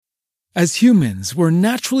As humans, we're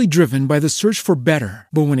naturally driven by the search for better.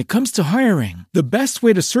 But when it comes to hiring, the best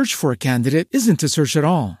way to search for a candidate isn't to search at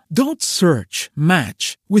all. Don't search,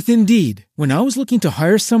 match with Indeed. When I was looking to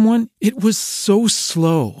hire someone, it was so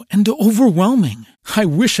slow and overwhelming. I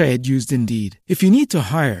wish I had used Indeed. If you need to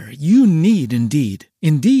hire, you need Indeed.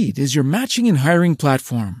 Indeed is your matching and hiring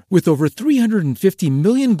platform with over 350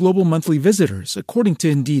 million global monthly visitors, according to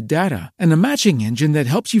Indeed data, and a matching engine that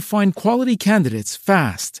helps you find quality candidates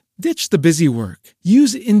fast. Ditch the busy work.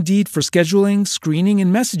 Use Indeed for scheduling, screening,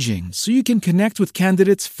 and messaging so you can connect with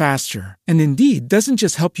candidates faster. And Indeed doesn't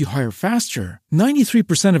just help you hire faster.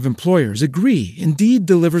 93% of employers agree Indeed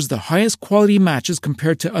delivers the highest quality matches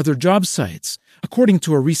compared to other job sites, according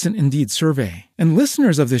to a recent Indeed survey. And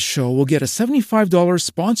listeners of this show will get a $75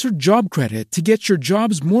 sponsored job credit to get your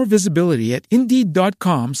jobs more visibility at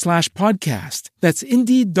Indeed.com/podcast. That's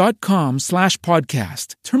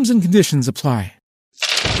Indeed.com/podcast. Terms and conditions apply.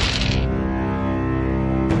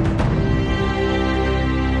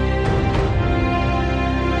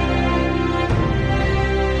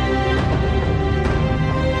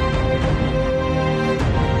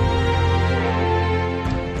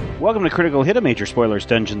 Welcome to Critical Hit, a Major Spoilers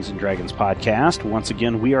Dungeons & Dragons podcast. Once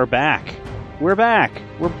again, we are back. We're back.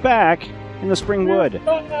 We're back in the Springwood.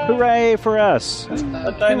 Hooray for us.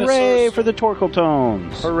 Hooray for the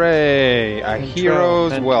Torkeltones. Hooray. A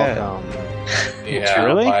hero's welcome. Yeah,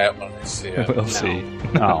 Really? I'll buy it when I see it. We'll see.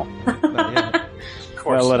 Oh. Of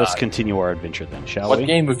course Well, let us not. continue our adventure then, shall What we?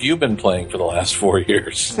 game have you been playing for the last 4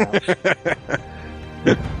 years?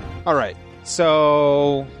 All right.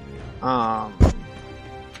 So,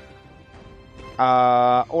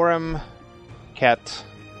 Orem, Ket,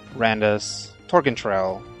 Randus,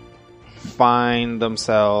 Torkentrell find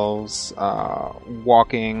themselves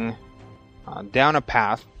walking down a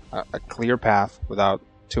path, a clear path without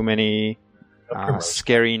too many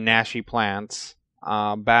scary, gnashy plants,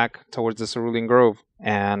 back towards the Cerulean Grove.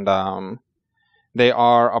 And they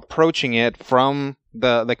are approaching it from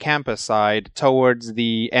the campus side towards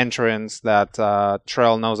the entrance that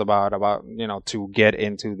Trell knows about, to get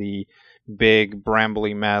into the big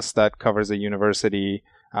brambly mess that covers the university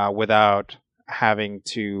without having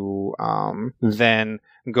to then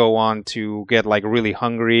go on to get really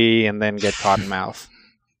hungry and then get cottonmouth.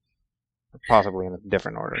 Possibly in a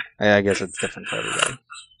different order. I guess it's different for everybody.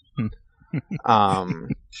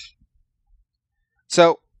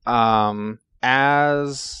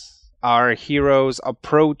 As our heroes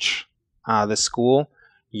approach the school,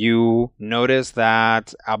 you notice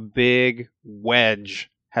that a big wedge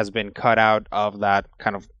has been cut out of that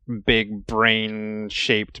kind of big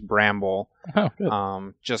brain-shaped bramble. Oh,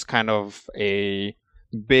 good. Just kind of a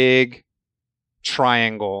big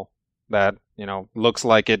triangle that, looks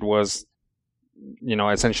like it was,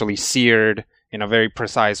 essentially seared in a very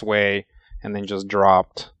precise way and then just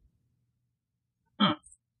dropped.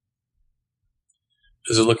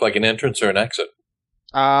 Does it look like an entrance or an exit?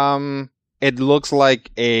 It looks like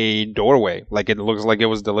a doorway. It looks like it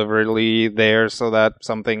was deliberately there so that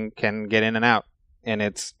something can get in and out. And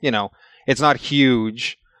it's, it's not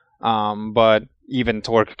huge, but even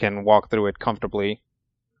Torque can walk through it comfortably.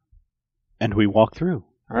 And we walk through.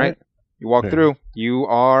 All right. You walk through. You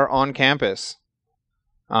are on campus.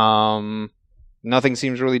 Nothing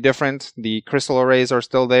seems really different. The crystal arrays are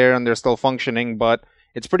still there and they're still functioning, but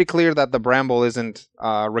it's pretty clear that the bramble isn't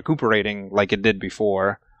recuperating like it did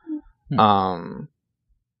before.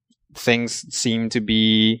 Things seem to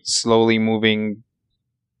be slowly moving,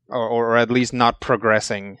 or at least not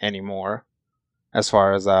progressing anymore, as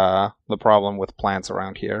far as the problem with plants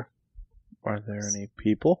around here. Are there any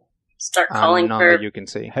people? Start calling none for that you can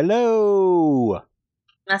see. Hello!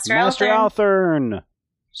 Master Master Althern. Althern!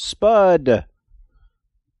 Spud!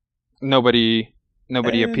 Nobody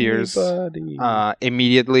appears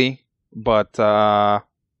immediately, but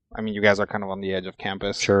you guys are kind of on the edge of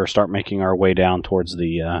campus. Sure, start making our way down towards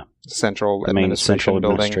the main central administration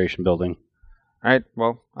building. administration building. All right.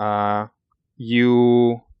 Well,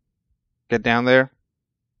 you get down there.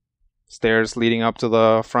 Stairs leading up to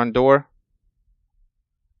the front door.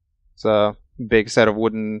 It's a big set of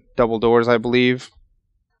wooden double doors, I believe.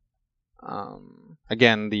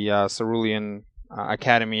 Again, the Cerulean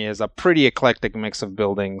Academy is a pretty eclectic mix of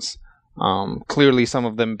buildings. Clearly, some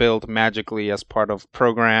of them built magically as part of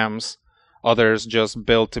programs. Others just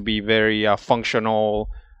built to be very functional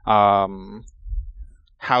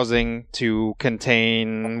housing to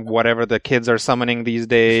contain whatever the kids are summoning these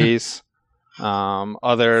days.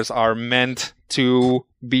 Others are meant to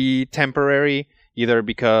be temporary, either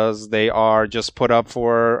because they are just put up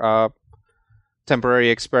for temporary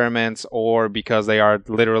experiments or because they are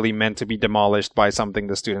literally meant to be demolished by something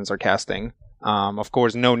the students are casting. Of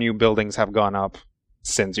course, no new buildings have gone up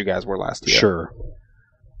since you guys were last here. Sure.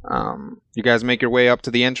 You guys make your way up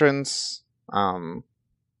to the entrance,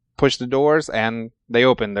 push the doors, and they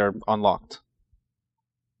open. They're unlocked.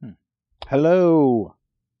 Hello.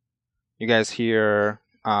 You guys hear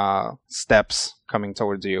steps coming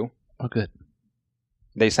towards you. Oh, good.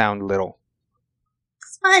 They sound little.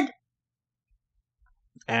 Spud.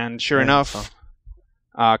 And sure enough,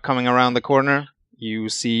 coming around the corner, you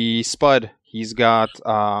see Spud. He's got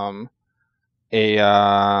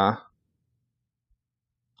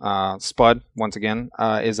Spud, once again,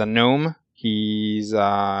 is a gnome. He's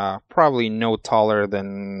probably no taller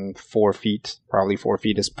than 4 feet. Probably 4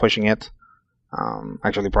 feet is pushing it.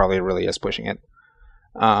 Actually, probably really is pushing it.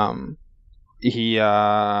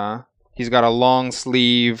 He's got a long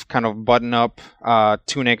sleeve, kind of button-up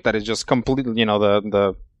tunic that is just completely,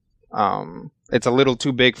 it's a little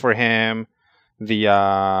too big for him. What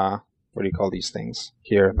do you call these things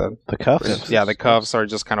here? The cuffs? Yeah, the cuffs are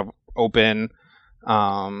just kind of open.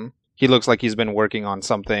 He looks like he's been working on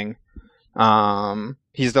something.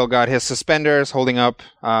 He's still got his suspenders, holding up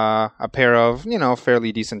a pair of,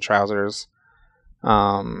 fairly decent trousers.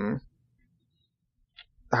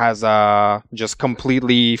 Has just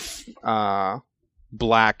completely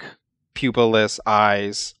black, pupilless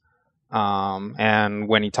eyes. And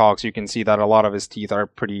when he talks, you can see that a lot of his teeth are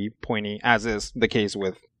pretty pointy, as is the case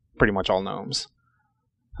with pretty much all gnomes.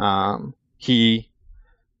 He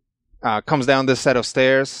comes down this set of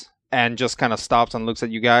stairs and just kind of stops and looks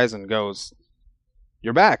at you guys and goes,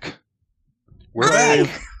 "You're back." We're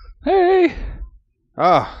back. Hey.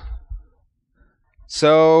 Oh.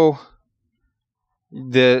 So,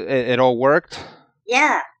 it all worked?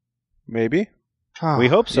 Yeah, Maybe. Oh. We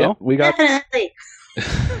hope so. Yeah, we got. definitely.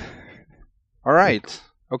 All right.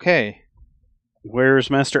 Okay. Where's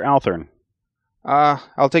Master Althern?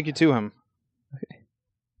 I'll take you to him.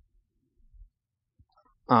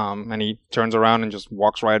 And he turns around and just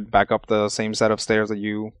walks right back up the same set of stairs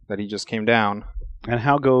that he just came down. And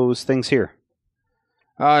how goes things here?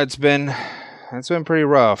 It's been pretty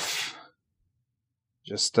rough.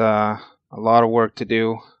 Just a lot of work to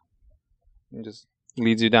do. It just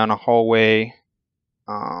leads you down a hallway,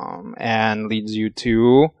 and leads you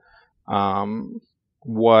to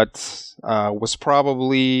what was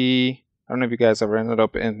probably, I don't know if you guys ever ended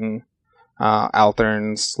up in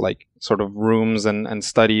Althern's like sort of rooms and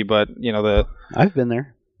study, but I've been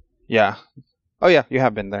there. Yeah. Oh yeah, you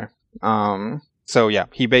have been there. So yeah,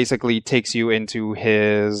 he basically takes you into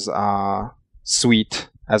his suite,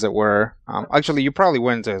 as it were. Actually, you probably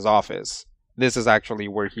went to his office. This is actually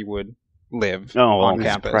where he would live on his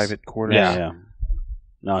campus. private quarters. Yeah.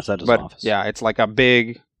 No, it's at his But office. yeah, it's like a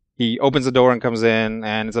big. He opens the door and comes in,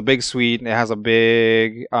 and it's a big suite. It has a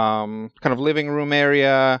big kind of living room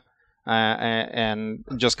area, and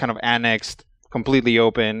just kind of annexed, completely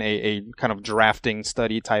open, a kind of drafting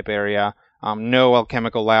study type area. No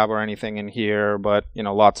alchemical lab or anything in here, but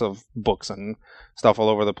lots of books and stuff all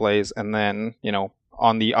over the place. And then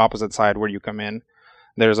on the opposite side where you come in,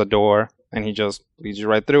 there's a door, and he just leads you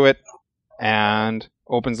right through it, and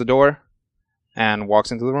opens the door, and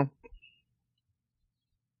walks into the room.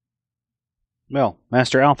 Well,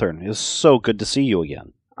 Master Althern, it's so good to see you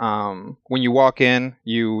again. When you walk in,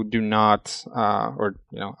 you do not,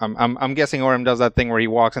 I'm guessing Orem does that thing where he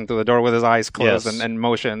walks into the door with his eyes closed Yes. and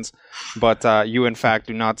motions, but you in fact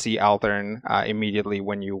do not see Althern immediately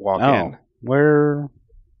when you walk in. Where?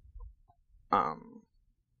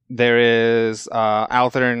 There is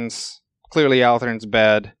clearly Althern's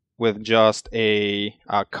bed with just a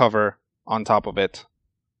cover on top of it.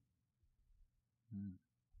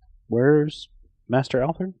 Where's Master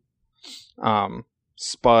Althern?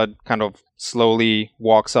 Spud kind of slowly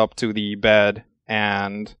walks up to the bed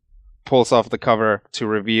and pulls off the cover to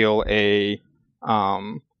reveal a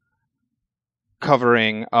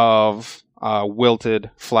covering of wilted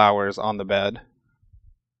flowers on the bed.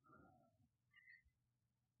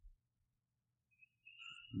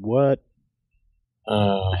 What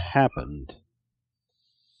happened?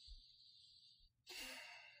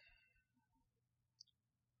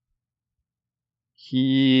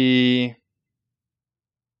 He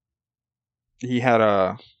just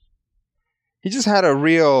had a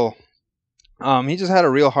real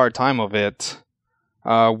hard time of it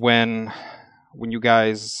when you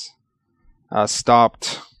guys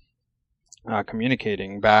stopped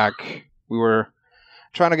communicating back. We were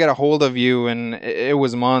trying to get a hold of you, and it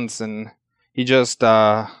was months, and he just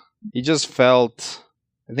felt,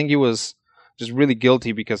 I think he was just really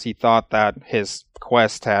guilty because he thought that his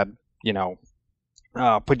quest had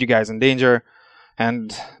put you guys in danger,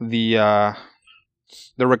 and the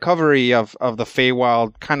recovery of the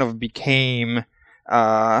Feywild kind of became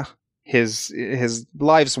his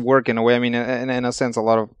life's work in a way. I mean, in a sense, a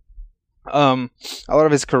lot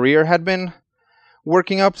of his career had been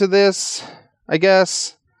working up to this, I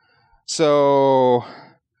guess. So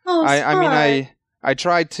I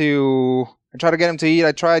tried to get him to eat.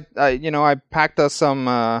 I packed us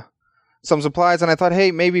some supplies, and I thought,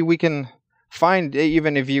 hey, maybe we can find,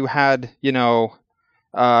 even if you had, maybe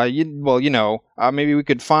we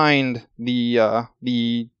could find the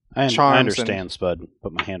charms. I understand, Spud.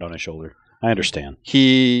 Put my hand on his shoulder. I understand.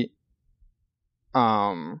 He,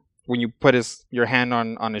 when you put your hand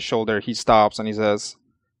on his shoulder, he stops and he says,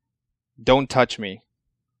 "Don't touch me.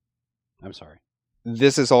 I'm sorry.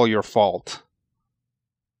 This is all your fault."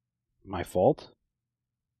 My fault?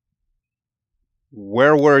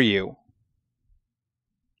 Where were you?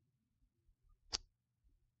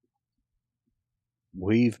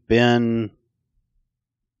 We've been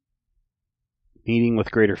meeting with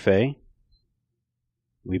Greater Fae.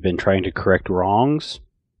 We've been trying to correct wrongs.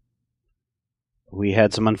 We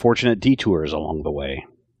had some unfortunate detours along the way.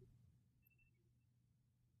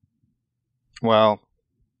 Well,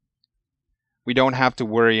 we don't have to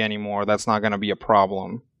worry anymore. That's not going to be a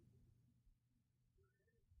problem.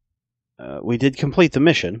 We did complete the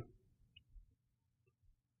mission.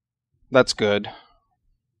 That's good.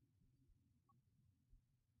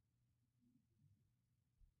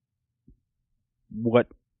 What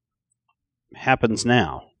happens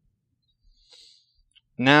now?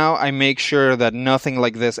 Now I make sure that nothing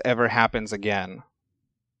like this ever happens again.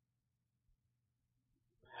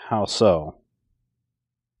 How so?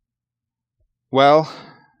 Well,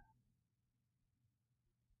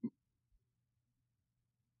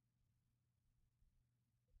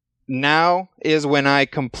 now is when I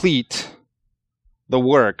complete the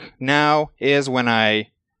work. Now is when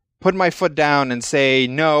I put my foot down and say,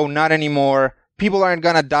 no, not anymore. People aren't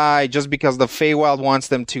going to die just because the Feywild wants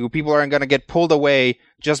them to. People aren't going to get pulled away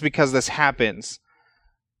just because this happens.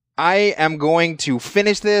 I am going to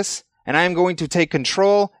finish this, and I am going to take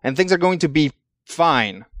control, and things are going to be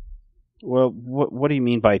fine. Well, what do you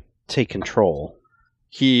mean by take control?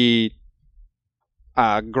 He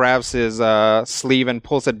grabs his sleeve and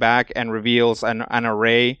pulls it back and reveals an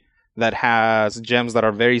array that has gems that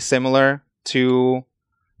are very similar to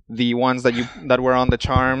the ones that were on the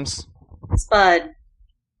charms. Spud.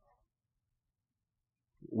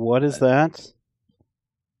 What is that?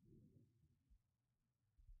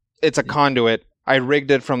 It's a conduit. I rigged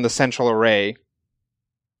it from the central array.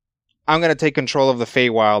 I'm going to take control of the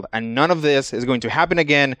Feywild, and none of this is going to happen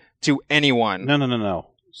again to anyone.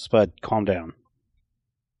 No. Spud, calm down.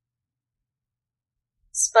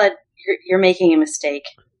 Spud, you're making a mistake.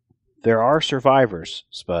 There are survivors,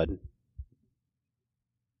 Spud.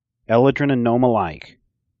 Eladrin and Gnome alike.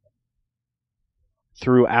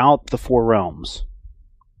 Throughout the Four Realms.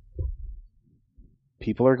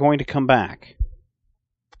 People are going to come back.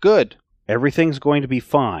 Good. Everything's going to be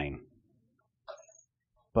fine.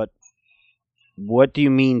 But what do you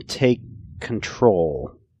mean take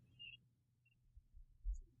control?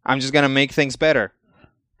 I'm just going to make things better.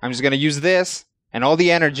 I'm just going to use this and all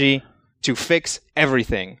the energy to fix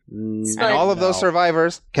everything. Spud. And all of those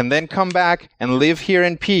survivors can then come back and live here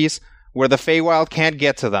in peace where the Feywild can't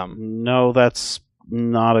get to them. No, that's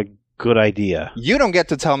not a good idea. You don't get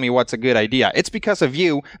to tell me what's a good idea. It's because of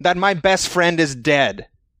you that my best friend is dead.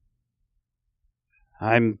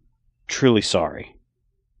 I'm truly sorry.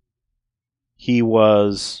 He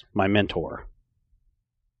was my mentor.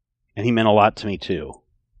 And he meant a lot to me too.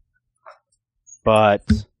 But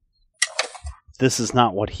this is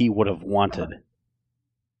not what he would have wanted.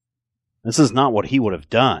 This is not what he would have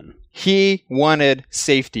done. He wanted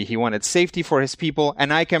safety. He wanted safety for his people,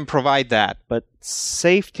 and I can provide that. But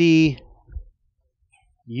safety,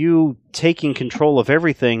 you taking control of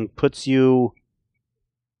everything puts you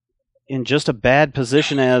in just a bad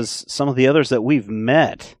position as some of the others that we've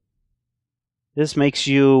met. This makes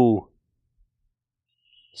you...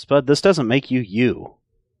 Spud, this doesn't make you you.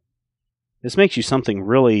 This makes you something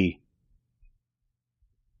really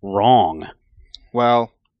wrong.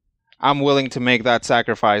 Well, I'm willing to make that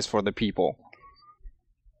sacrifice for the people.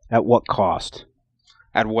 At what cost?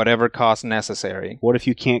 At whatever cost necessary. What if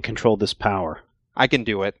you can't control this power? I can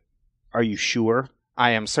do it. Are you sure?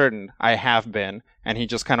 I am certain. I have been. And he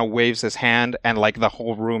just kind of waves his hand, and like the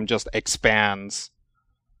whole room just expands.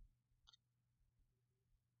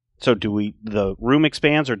 So the room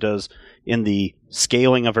expands, or does, in the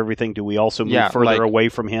scaling of everything, do we also move further away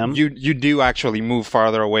from him? You do actually move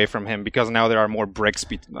farther away from him because now there are more bricks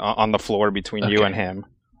on the floor between you and him.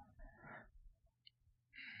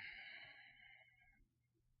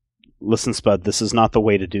 Listen, Spud, this is not the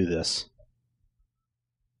way to do this.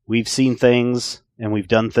 We've seen things, and we've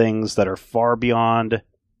done things that are far beyond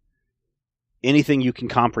anything you can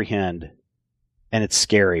comprehend, and it's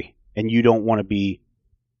scary, and you don't want to be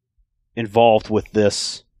involved with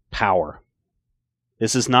this power.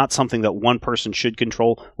 This is not something that one person should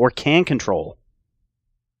control or can control.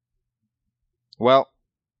 Well,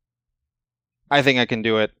 I think I can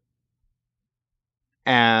do it.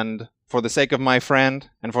 And for the sake of my friend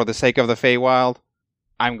and for the sake of the Feywild,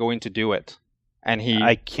 I'm going to do it. And he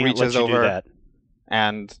reaches over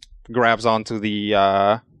and grabs onto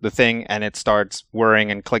the thing, and it starts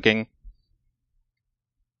whirring and clicking.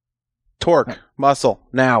 Torque, muscle,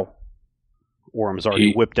 now. Orm's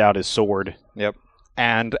already whipped out his sword. Yep.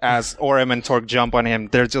 And as Orem and Torque jump on him,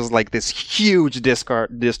 there's just like this huge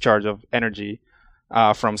discharge of energy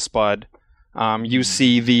from Spud. You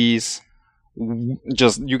see these,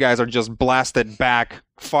 you guys are just blasted back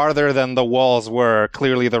farther than the walls were.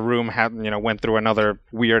 Clearly the room went through another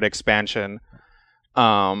weird expansion.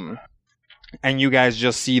 And you guys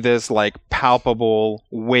just see this like palpable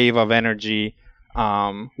wave of energy,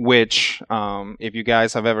 which, if you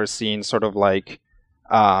guys have ever seen sort of like,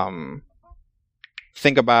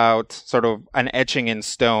 think about sort of an etching in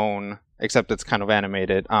stone, except it's kind of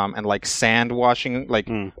animated, and like sand washing, like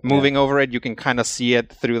moving over it, you can kind of see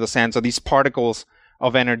it through the sand. So these particles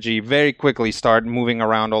of energy very quickly start moving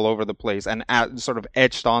around all over the place, and sort of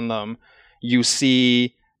etched on them, you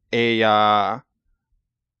see a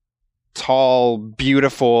tall,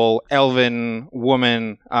 beautiful elven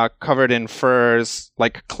woman covered in furs,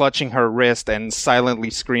 like clutching her wrist and silently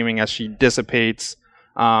screaming as she dissipates.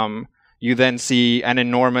 You then see an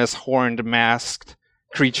enormous horned masked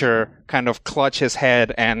creature kind of clutch his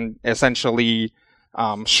head and essentially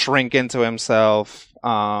shrink into himself.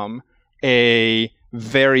 A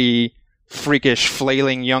very freakish,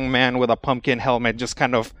 flailing young man with a pumpkin helmet just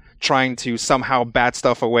kind of trying to somehow bat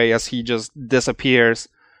stuff away as he just disappears.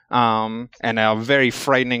 And a very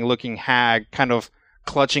frightening looking hag kind of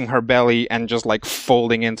clutching her belly and just like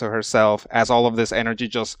folding into herself as all of this energy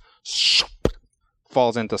just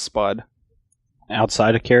falls into Spud.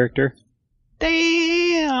 Outside of character?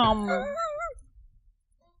 Damn!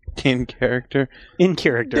 In character? In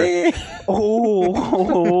character. Damn.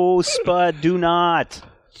 Oh, Spud, do not!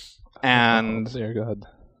 And dear God.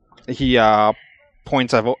 He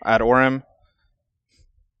points at Orem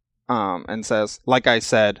and says, like I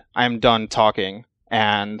said, I'm done talking,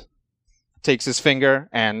 and takes his finger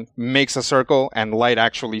and makes a circle, and light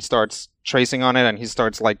actually starts tracing on it, and he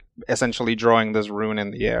starts like essentially drawing this rune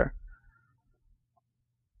in the air.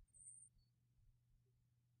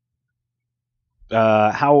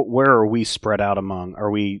 Where are we spread out among?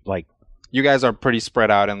 Are we like... You guys are pretty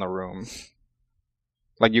spread out in the room.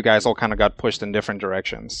 Like you guys all kind of got pushed in different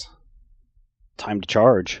directions. Time to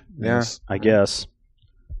charge. Yeah. Yes, I guess.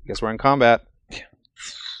 Guess we're in combat.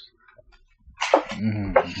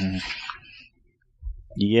 Mm-hmm.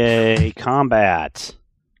 Yay, combat.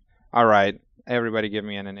 All right. Everybody give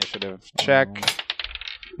me an initiative check.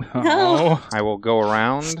 No. I will go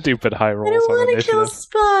around. Stupid high I rolls don't on want to kill initiative.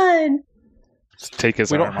 Spud. Just take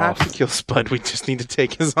his We arm don't have off. to kill Spud. We just need to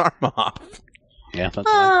take his arm off. Yeah, that's what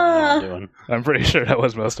I'm planning on doing. I'm pretty sure that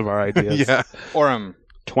was most of our ideas. Yeah. Orem.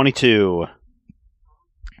 22.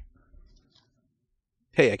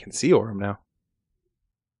 Hey, I can see Orem now.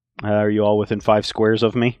 Are you all within 5 squares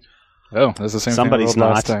of me? Oh, that's the same Somebody's thing I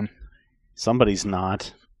rolled not. last time. Somebody's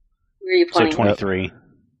not. Where are you So pointing? 23.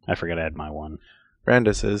 I forgot to add my one.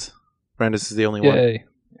 Brandis is. Brandis is the only one. Yay.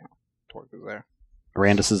 Torque is there.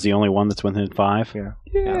 Randus is the only one that's within 5? Yeah.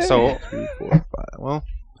 Yeah, so 3, 4, 5. Well,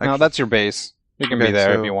 no, that's your base. You can be Okay,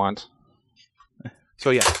 there so- if you want. so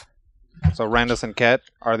yeah, So Randus and Ket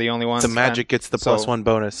are the only ones. the magic gets the so- +1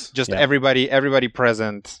 bonus. Just Yeah. everybody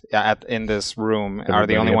present in this room are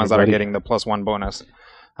the only ones that are Everybody. getting the +1 bonus.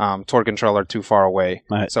 Torque control are too far away.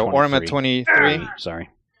 I'm at So Orem at 23. 23. Sorry.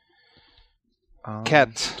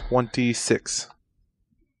 Ket. 26.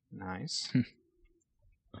 Nice.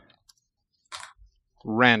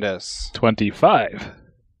 Randus. 25.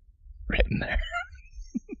 Right in there.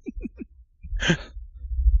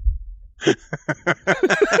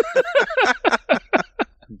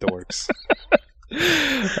 Dorks.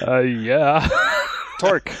 Yeah.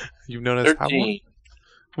 Torque. You've known as 13.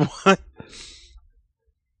 What?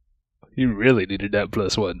 You really needed that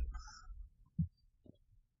 +1.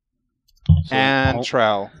 And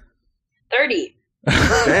Trell. 30.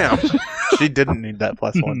 Damn. She didn't need that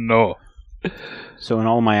 +1. No. So in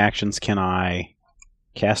all my actions, can I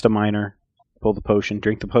cast a minor, pull the potion,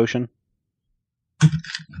 drink the potion?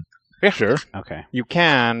 Yeah, sure. Okay. You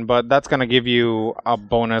can, but that's going to give you a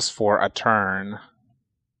bonus for a turn.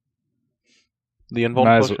 The invuln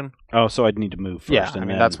Nice. potion? Oh, so I'd need to move first. Yeah, and I mean,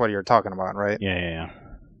 then... that's what you're talking about, right? Yeah.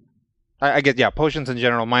 I get, potions in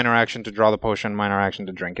general, minor action to draw the potion, minor action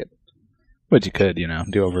to drink it. But you could,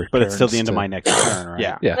 do over. But it's still the turns end of to- my next turn, right?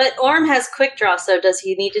 Yeah. Yeah. But Orm has quick draw, so does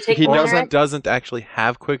he need to take He minor doesn't- action? Doesn't actually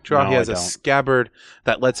have quick draw. No, he has I a don't. scabbard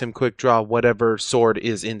that lets him quick draw whatever sword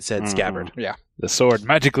is in said Mhm. scabbard. The sword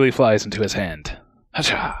magically flies into his hand.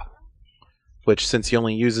 Hacha! Which, since he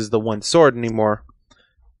only uses the one sword anymore,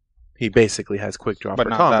 he basically has quick draw But for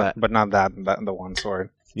not combat. that, the one sword.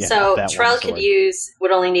 Yeah, So that Trell one could sword.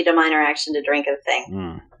 would only need a minor action to drink a thing.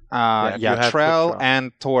 Mm. if you have Trell quick draw.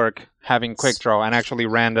 and Torque having quick draw, and actually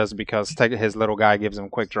Randas, because his little guy gives him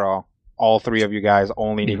quick draw. All three of you guys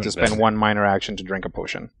only need Even to spend better. one minor action to drink a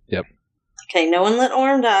potion. Okay, no one let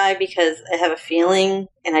Orm die because I have a feeling,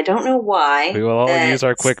 and I don't know why, We will all that use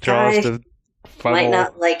our quick draws Sky to might funnel,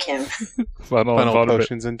 not like him. funnel Funnel bit.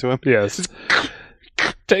 potions into him. Yes.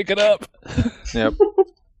 Take it up. Yep.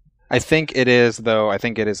 I think it is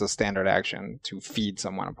a standard action to feed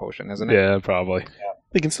someone a potion, isn't it? Yeah, probably.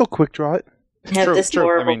 They can still quick draw it. Have this I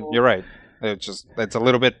horrible. mean, you're right. It's a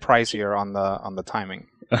little bit pricier on the timing.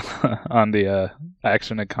 On the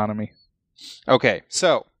action economy. Okay,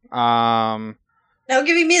 so No,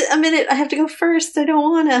 give me a minute. I have to go first. I don't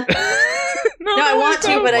want to. No, No, I want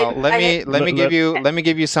to, but well, let me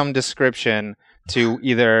give you some description to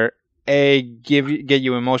either A, get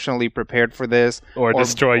you emotionally prepared for this, or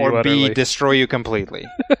destroy you or B, utterly. destroy you completely.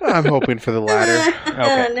 I'm hoping for the latter.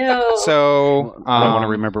 Okay. No. So I don't want to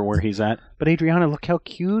remember where he's at. But Adriana, look how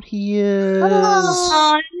cute he is.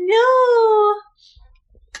 Oh no.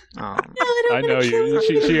 No, I don't I know wanna kill you.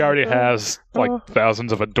 him. She already has like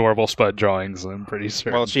thousands of adorable Spud drawings. I'm pretty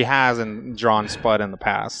certain. well, she hasn't drawn Spud in the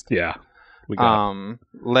past. yeah, we got.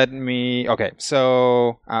 Let me. Okay,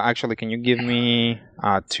 so actually, can you give me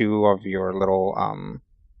 2 of your little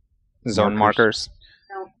zone markers?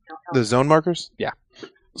 No. The zone markers? Yeah.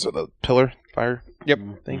 So the pillar, fire Yep.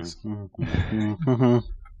 things.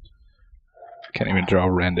 Can't even draw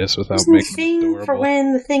Randis without Where's the making it thing adorable. for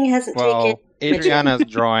when the thing hasn't Well, taken? Adriana's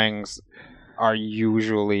drawings are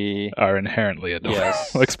usually Are inherently adorable,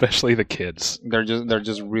 Yes. especially the kids. they're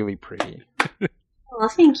just really pretty. Oh,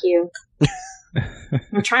 thank you.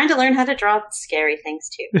 I'm trying to learn how to draw scary things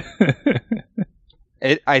too.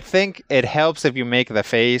 I think it helps if you make the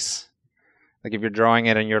face. Like if you're drawing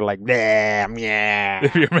it and you're like, damn, yeah.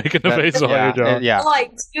 If you're making a That- face while you're drawing. Yeah. Oh,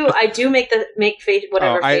 I do make face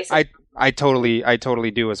whatever face. I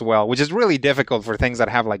totally do as well, which is really difficult for things that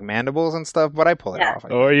have like mandibles and stuff, but I pull it Yeah. off.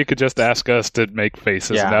 Or you could just ask us to make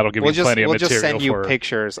faces, and that'll give you plenty of we'll material just send you for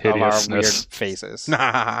pictures of our weird hideousness. faces.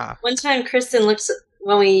 Nah. One time, Kristen looks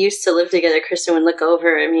when we used to live together. Kristen would look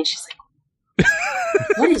over at me, and she's like,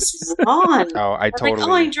 "What is wrong?" Oh, I I'm like, totally,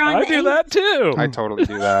 "Oh, I'm drawing." I the do angel." that too. I totally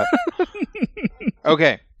do that.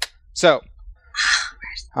 Okay, so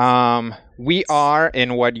we are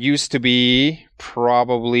in what used to be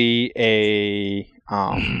probably a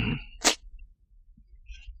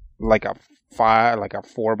like a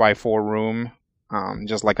 4x4 room,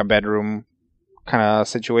 just like a bedroom kind of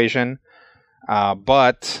situation.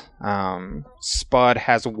 But Spud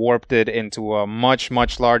has warped it into a much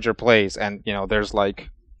larger place, and there's like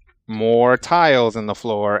more tiles in the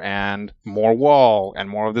floor and more wall and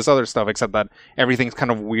more of this other stuff, except that everything's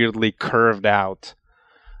kind of weirdly curved out.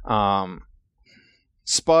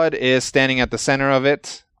 Spud is standing at the center of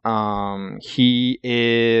it.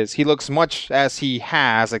 He looks much as he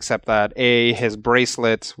has, except that his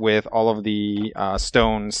bracelet with all of the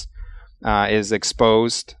stones is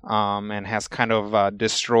exposed, and has kind of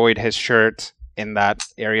destroyed his shirt in that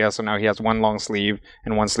area. So now he has one long sleeve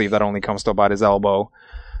and one sleeve that only comes to about his elbow.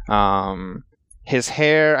 His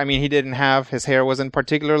hair, his hair wasn't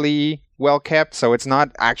particularly well kept, so it's not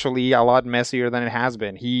actually a lot messier than it has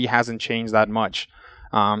been. He hasn't changed that much.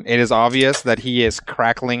 It is obvious that he is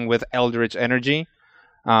crackling with eldritch energy.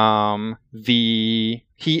 He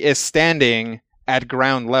is standing at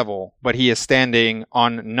ground level, but he is standing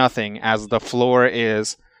on nothing as the floor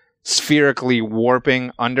is spherically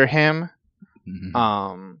warping under him,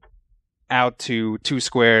 out to 2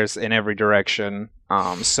 squares in every direction.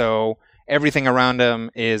 So everything around him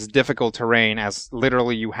is difficult terrain, as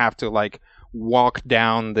literally you have to like walk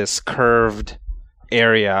down this curved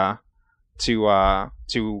area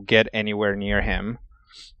to get anywhere near him.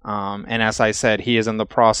 And as I said, he is in the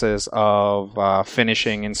process of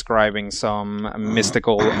finishing inscribing some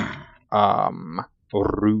mystical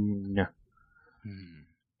rune.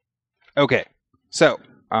 Okay, so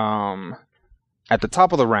at the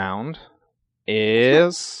top of the round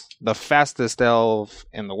is the fastest elf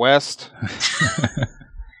in the west,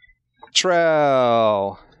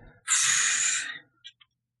 Trell.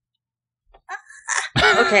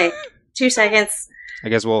 Okay, 2 seconds. I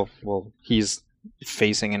guess he's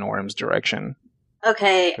facing in Orm's direction.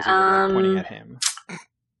 Okay, 'Cause we're pointing at him.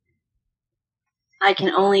 I can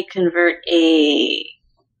only convert a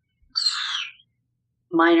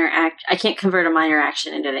minor act. I can't convert a minor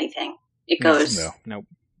action into anything. It goes. No. Nope.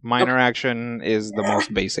 Minor action is the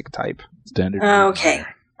most basic type. Standard. Okay.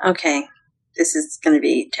 Okay. This is going to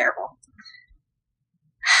be terrible.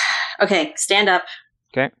 Okay, stand up.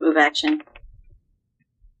 Okay. Move action.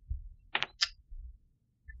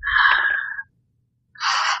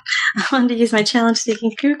 I wanted to use my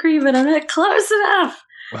challenge-seeking kukri, but I'm not close enough.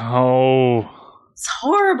 Oh, It's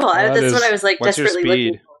horrible. That's what I was like What's your desperately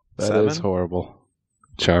looking speed? for. that is 7? horrible.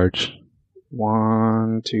 Charge.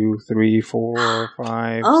 1, 2, 3, 4,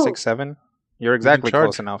 5, Oh. 6, 7. You're exactly charge.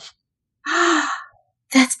 close enough.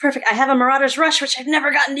 That's perfect. I have a Marauder's Rush, which I've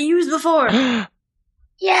never gotten to use before.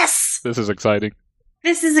 Yes! This is exciting.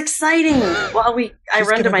 This is exciting. While I She's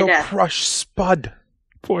run to gonna my go death. crush Spud.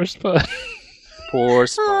 Poor Spud. Poor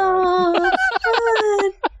Spud. Oh,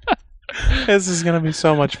 Spud. This is gonna be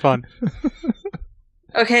so much fun.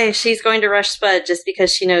 Okay, she's going to rush Spud just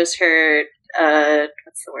because she knows her,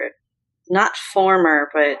 what's the word? Not former,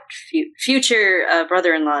 but future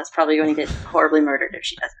brother-in-law is probably going to get horribly murdered if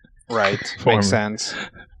she doesn't. Right. Former. Makes sense.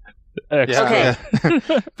 Excellent.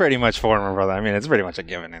 Okay. Pretty much former brother. I mean, it's pretty much a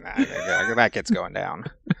given in that. That gets going down.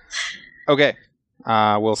 Okay.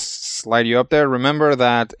 We'll slide you up there. Remember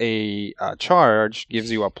that a charge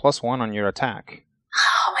gives you a +1 on your attack.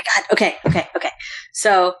 Oh my god. Okay.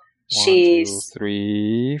 So 1, 2, she's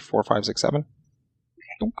 3, 4, 5, 6, 7.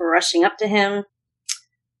 rushing up to him.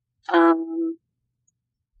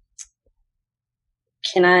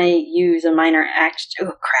 Can I use a minor action? Oh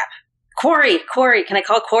crap. Quarry. Can I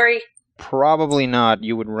call Quarry? Probably not.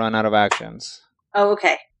 You would run out of actions. Oh,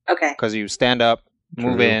 okay. Because you stand up,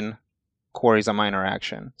 move True. in. Quarry's a minor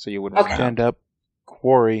action, so you would run Okay. out. Stand up,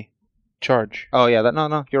 quarry, charge. Oh yeah,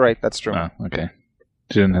 no, you're right. That's true. Oh, okay.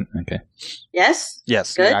 Didn't. Okay. Yes?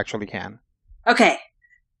 Yes, Good. you actually can. Okay.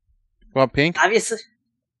 You want pink? Obviously.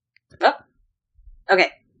 Oh.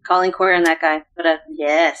 Okay. Calling Quarry on that guy. But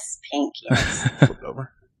yes, pink. Yes. Flip it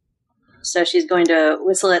over. So she's going to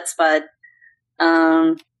whistle at Spud.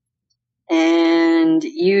 And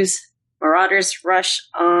use Marauder's Rush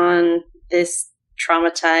on this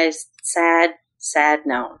traumatized, sad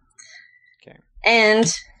gnome. Okay.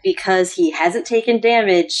 And because he hasn't taken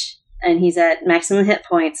damage and he's at maximum hit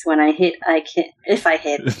points, when I hit, I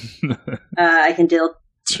can deal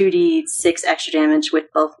 2d6 extra damage with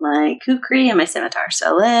both my kukri and my scimitar.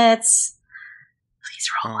 So let's please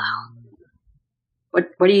roll well.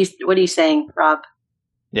 What are you saying, Rob?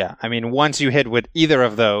 Yeah, I mean, once you hit with either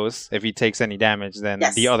of those, if he takes any damage, then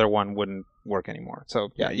Yes. the other one wouldn't work anymore. So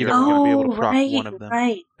yeah, You're either only one. gonna be able to proc right, one of them.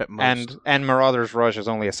 right. At most. And Marauder's Rush is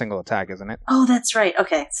only a single attack, isn't it? Oh, that's right.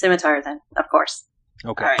 Okay, scimitar then, of course.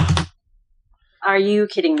 Okay. All right. Are you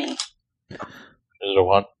kidding me? Is it a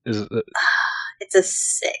 1? Is it? It's a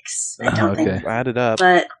 6. I don't Okay. think, Add it up.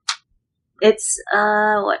 but it's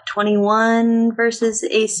 21 versus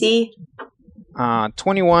AC.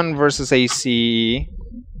 21 versus AC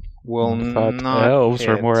will I thought not elves hit.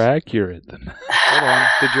 are more accurate than. Hold on.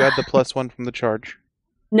 Did you add the +1 from the charge?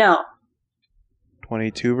 No,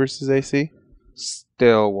 22 versus AC?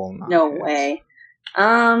 Still will not. no hit. way. You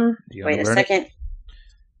wanna Wait a learn it? second.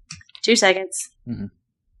 2 seconds. Mhm.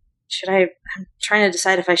 Should I? I'm trying to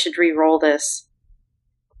decide if I should re-roll this.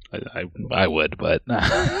 I would, but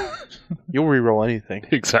You'll reroll anything.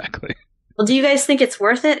 exactly. Well, do you guys think it's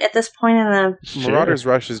worth it at this point in the? Marauder's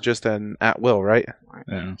Rush is just an at will, right?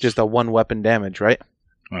 Yeah. Just a one weapon damage, right?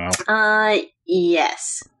 Well.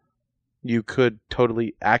 Yes. You could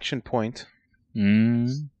totally action point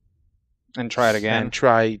Mm. And try it again. and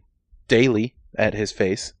try daily at his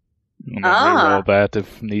face, And then reroll that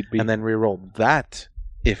if need be. and then reroll that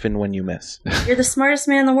if and when you miss. You're the smartest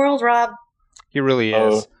man in the world, Rob. He really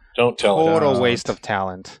Oh, is. don't tell him. Total waste of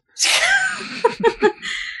talent.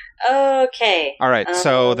 Okay. All right,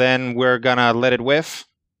 so Um, then we're gonna let it whiff.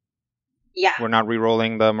 Yeah. We're not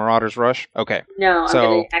re-rolling the Marauder's Rush. Okay. No, I'm So-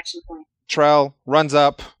 going to action point. Trell runs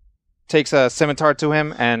up, takes a scimitar to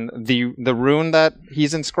him, and the rune that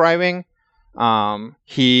he's inscribing,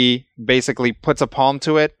 he basically puts a palm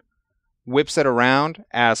to it, whips it around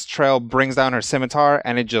as Trell brings down her scimitar,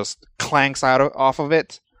 and it just clanks off of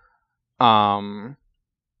it. And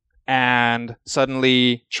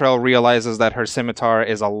suddenly Trell realizes that her scimitar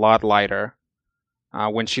is a lot lighter.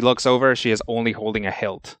 When she looks over, she is only holding a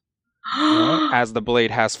hilt, as the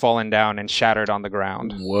blade has fallen down and shattered on the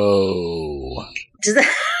ground. Whoa. Does that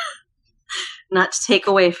not to take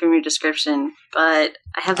away from your description, but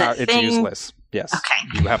I have that It's thing. useless. Yes.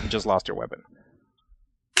 Okay. You have just lost your weapon.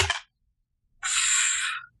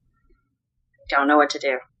 Don't know what to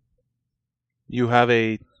do. You have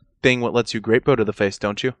a thing what lets you great bow to the face,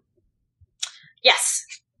 don't you? Yes.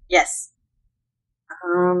 Yes.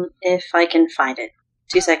 If I can find it.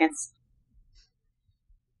 2 seconds.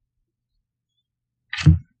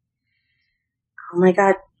 Oh my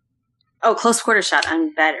god. Oh, close quarter shot.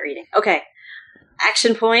 I'm bad at reading. Okay.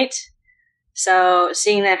 Action point. So,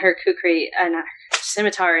 seeing that her kukri, not her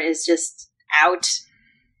scimitar is just out,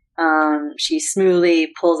 she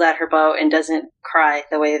smoothly pulls out her bow and doesn't cry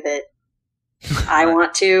the way that I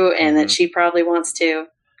want to, and that she probably wants to.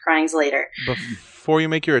 Crying's later. Before you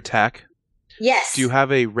make your attack, Yes. do you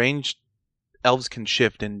have a ranged... Elves can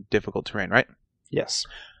shift in difficult terrain, right? Yes.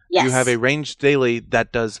 Yes. You have a ranged daily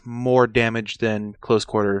that does more damage than close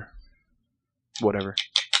quarter... whatever.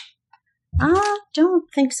 Don't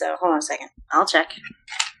think so. Hold on a second. I'll check.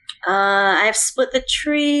 I have split the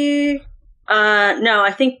tree. No,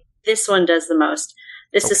 I think this one does the most.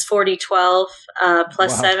 This is 4d12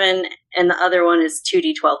 plus 7, and the other one is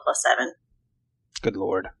 2d12 plus 7. Good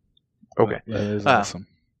lord. Okay. That is awesome.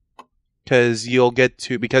 Because you'll get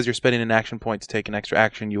to... Because you're spending an action point to take an extra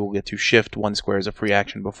action, you will get to shift 1 square as a free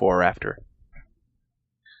action before or after.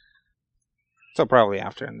 So probably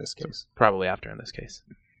after in this case. Probably after in this case.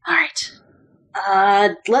 All right.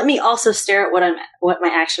 Let me also stare at what my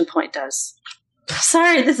action point does.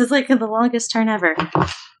 Sorry, this is like the longest turn ever.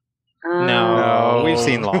 No, we've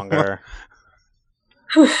seen longer.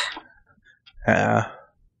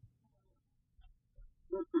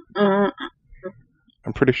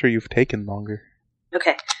 I'm pretty sure you've taken longer.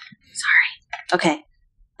 Okay. Sorry. Okay.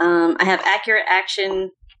 I have accurate action,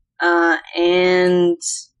 and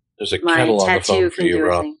There's a my kettle on the tattoo phone for can do you, a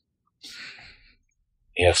Rob. thing.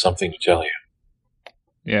 He has something to tell you.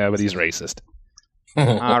 Yeah, but he's racist.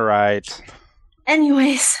 All right.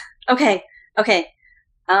 Anyways, okay.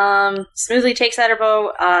 Smoothly takes out her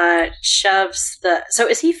bow, shoves the... So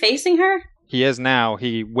is he facing her? He is now.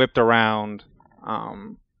 He whipped around,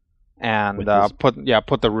 and With his- put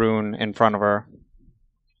the rune in front of her.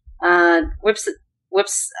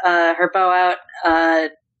 Whips her bow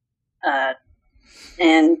out,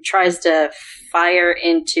 and tries to fire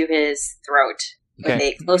into his throat with Okay.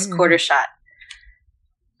 a close quarter shot.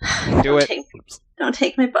 Do it. Don't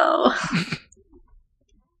take my bow.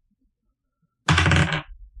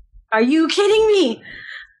 Are you kidding me?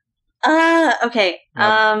 Okay.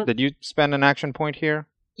 Did you spend an action point here?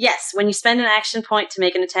 Yes, when you spend an action point to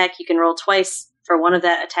make an attack, you can roll twice for one of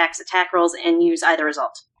that attack's attack rolls and use either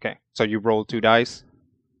result. Okay. So you rolled 2 dice?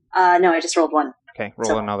 No, I just rolled one. Okay. Roll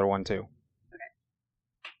So- another one too.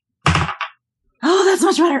 Oh, that's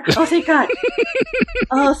much better. Oh, thank God.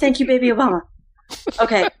 Oh, thank you, baby Obama.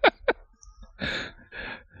 Okay.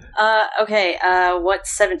 Okay, what's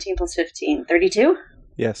 17 plus 15? 32?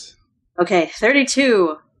 Yes. Okay,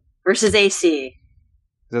 32 versus AC. Is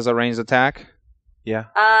this a ranged attack? Yeah.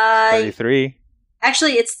 33.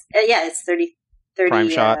 Actually, it's, it's 30. Prime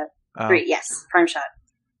shot. 3, yes, prime shot.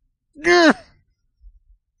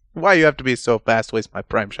 Why you have to be so fast? Waste my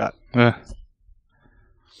prime shot.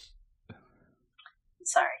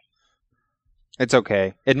 Sorry. It's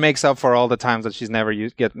okay. It makes up for all the times that she's never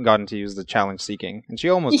gotten to use the challenge seeking. And she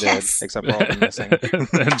almost Yes. did, except for all the missing.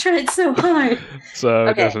 I tried so hard. So it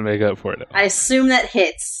Okay. doesn't make up for it. I assume that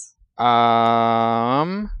hits.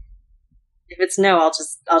 If it's no, I'll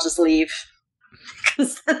just leave.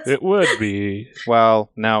 'Cause that's- It would be.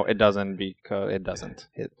 Well, no, it doesn't because it doesn't.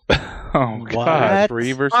 It Oh, God.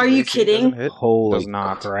 3 versus Are you AC kidding? doesn't hit? Holy does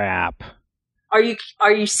not. crap. Are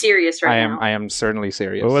you serious right now? I am certainly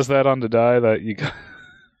serious. What was that on the die that you got?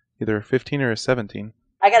 Either a 15 or a 17.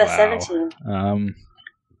 I got a Wow. 17.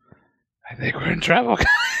 I think we're in trouble,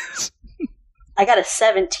 guys. I got a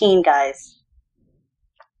 17, guys.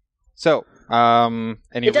 So,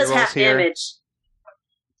 any It does rerolls half here? damage.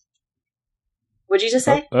 What'd you just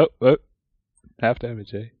say? Oh. Half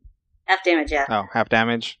damage, eh? Half damage, yeah. Oh, half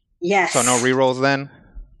damage. Yes. So no rerolls then.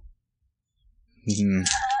 Mhm.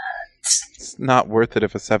 It's not worth it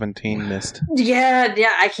if a 17 missed. Yeah,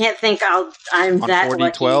 I can't think I'm On that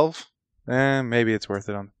 4d12. lucky. Maybe it's worth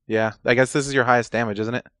it on. Yeah, I guess this is your highest damage,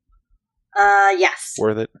 isn't it? Yes.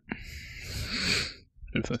 Worth it.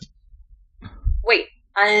 Wait,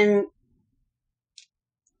 I'm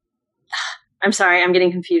sorry, I'm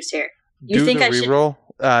getting confused here. You Do think the I should- reroll.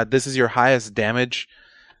 This is your highest damage.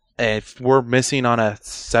 If we're missing on a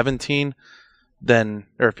 17, then,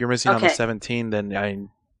 or if you're missing on a Okay. 17, then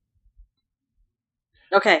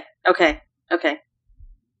Okay.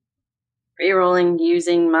 Rerolling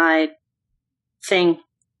using my thing.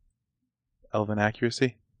 Elven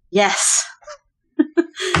accuracy. Yes.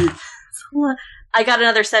 I got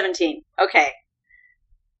another 17. Okay.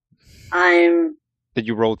 Did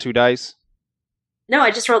you roll 2 dice? No,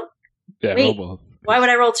 I just rolled. Yeah, Wait. roll both. Why would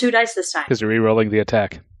I roll 2 dice this time? Because you're re-rolling the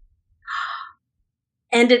attack.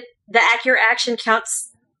 And the accurate action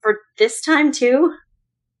counts for this time too?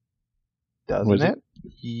 Doesn't Was it?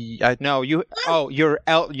 I No, you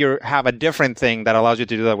have a different thing that allows you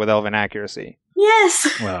to do that with Elven Accuracy.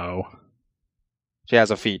 Yes. Wow. She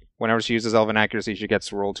has a feat. Whenever she uses Elven Accuracy, she gets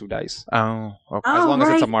to roll 2 dice. Oh, okay. As Oh, long as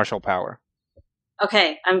it's a right. martial power.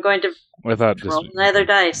 Okay, I'm going to I thought this roll another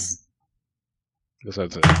dice. This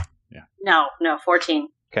was it. No, 14.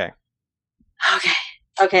 Okay.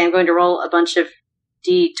 Okay, I'm going to roll a bunch of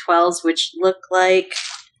D12s, which look like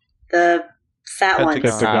the fat ones.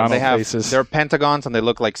 Pentagonal they have faces. they're pentagons and they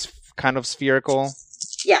look like kind of spherical.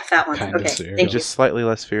 Yeah, fat ones. Kinda Okay, spherical. thank you. Just slightly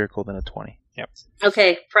less spherical than a 20.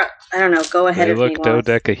 Okay, I don't know. Go ahead They of look me. while I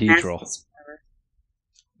dodecahedral. ask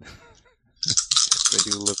this.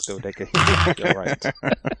 They do look dodecahedral. You're right.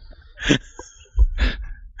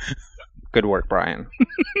 Good work, Brian.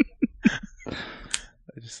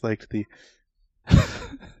 I just liked the.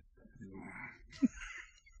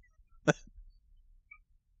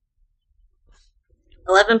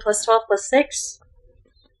 11 plus 12 plus 6.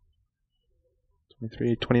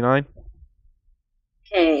 23, 29.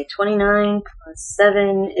 Okay, 29 plus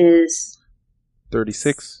 7 is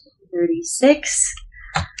 36. 36.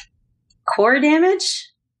 Core damage?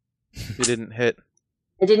 You didn't hit.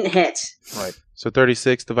 It didn't hit. Right. So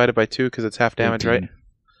 36 divided by 2 because it's half damage, 18.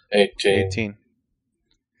 right? 18. 18.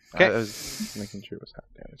 Okay. I was making sure it was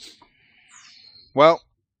half damage. Well,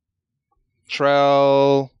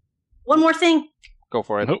 Trell, One more thing. go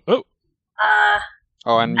for it. Oh.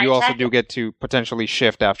 Oh, and you I also attack- do get to potentially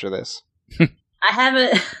shift after this. I have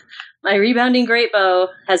my rebounding great bow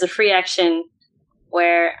has a free action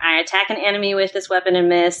where I attack an enemy with this weapon and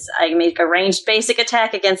miss. I make a ranged basic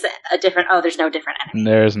attack against a different. Oh, there's no different enemy.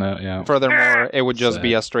 There's no, yeah. Furthermore, it would just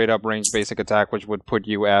be Sad. a straight up ranged basic attack, which would put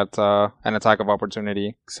you at an attack of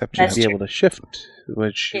opportunity. Except you'd That's be true. able to shift,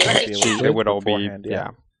 which you Yeah, wouldn't be able to do It would all be, beforehand, yeah.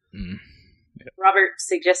 Mm. Robert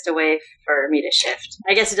suggests a way for me to shift.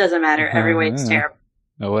 I guess it doesn't matter. Every way is Uh-huh. terrible.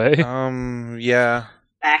 No way. Yeah.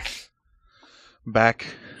 Back. Back.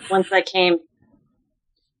 Once I came.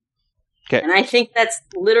 'Kay. And I think that's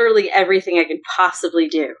literally everything I can possibly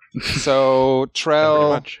do. So, Pretty Trell.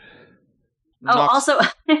 much. Oh, knocks- also,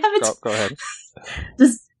 I haven't. Go ahead.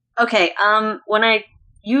 Okay. When I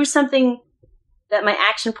use something that my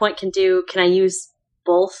action point can do, can I use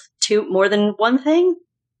both? More than one thing?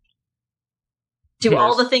 Do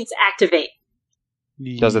all the things activate?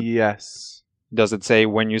 Does it- Yes. Does it say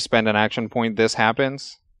when you spend an action point, this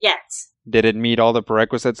happens? Yes. Did it meet all the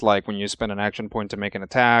prerequisites, like when you spend an action point to make an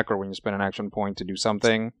attack, or when you spend an action point to do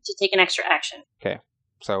something? To take an extra action.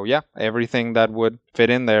 So, yeah, everything that would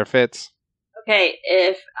fit in there fits. Okay.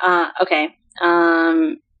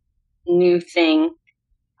 New thing.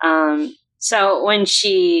 So when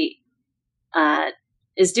she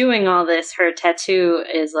is doing all this, her tattoo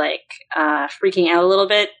is like freaking out a little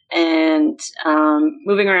bit and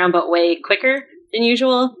moving around, but way quicker than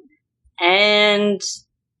usual. And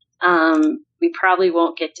we probably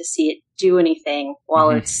won't get to see it do anything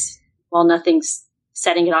while while nothing's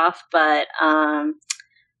setting it off. But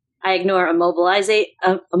I ignore immobilizing,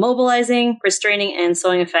 restraining, and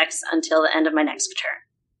sewing effects until the end of my next turn.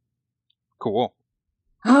 Cool.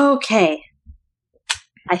 Okay.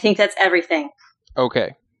 I think that's everything.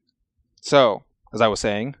 Okay. So, as I was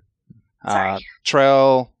saying, Sorry.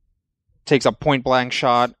 Trell takes a point blank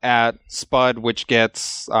shot at Spud, which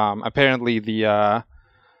gets apparently the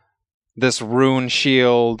this rune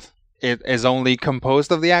shield. It is only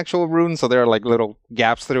composed of the actual rune, so there are like little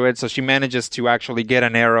gaps through it. So she manages to actually get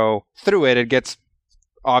an arrow through it. It gets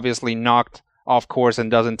obviously knocked off course and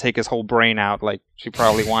doesn't take his whole brain out like she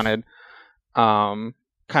probably wanted.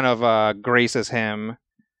 Kind of graces him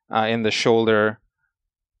in the shoulder,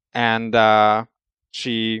 and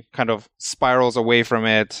she kind of spirals away from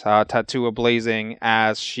it, tattoo ablazing,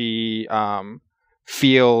 as she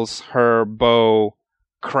feels her bow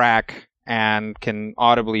crack and can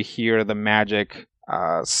audibly hear the magic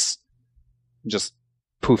just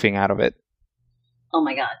poofing out of it. Oh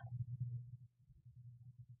my god.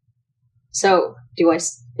 So,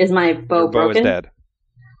 is my bow Your bow broken? is dead.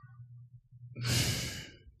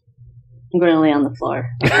 I'm going to lay on the floor.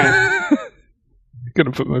 Okay.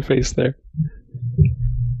 Gonna put my face there.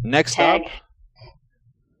 Next Tag. up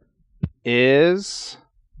is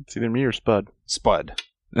It's either me or Spud. Spud.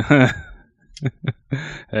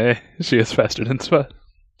 Hey, she is faster than Spud.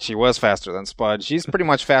 She was faster than Spud. She's pretty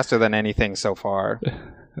much faster than anything so far.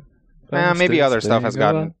 Maybe Fastest other stuff has thing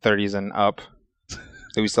gotten alive. 30s and up.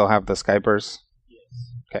 Do we still have the Skypers?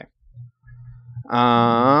 Okay.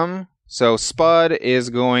 So Spud is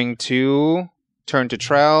going to turn to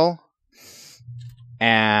Trell,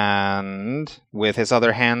 and with his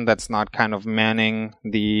other hand that's not kind of manning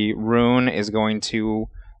the rune is going to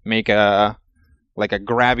make a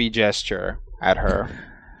grabby gesture at her.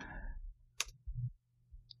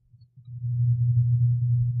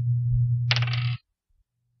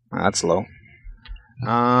 That's low.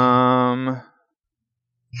 I'm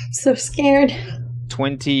so scared.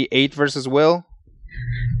 28 versus Will.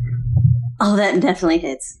 Oh, that definitely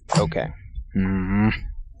hits. Okay.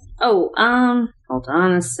 Oh, hold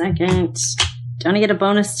on a second. Don't I get a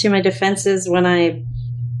bonus to my defenses when I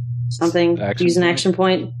Action use an point? action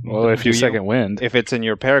point? Well, if you Do you? second wind. If it's in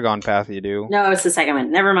your Paragon path, you do. No, it's the second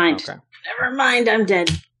one. Never mind. Okay. Never mind, I'm dead.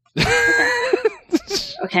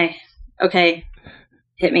 Okay.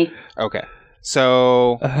 Hit me. Okay.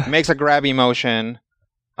 So makes a grabby motion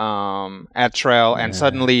at Trell, and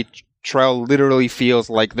suddenly Trell literally feels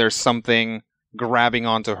like there's something grabbing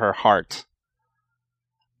onto her heart.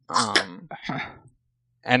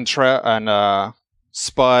 And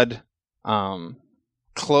Spud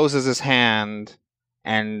closes his hand,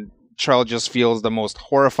 and Trell just feels the most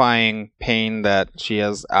horrifying pain that she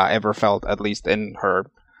has ever felt, at least in her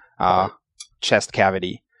chest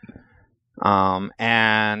cavity.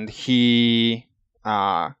 And he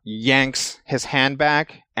yanks his hand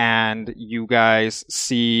back, and you guys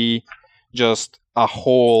see just a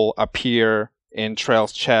hole appear in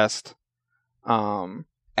Trell's chest.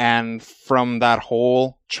 And from that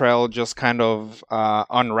hole, Trell just kind of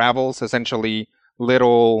unravels. Essentially,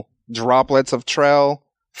 little droplets of Trell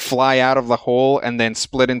fly out of the hole and then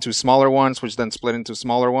split into smaller ones, which then split into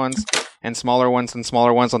smaller ones, and smaller ones and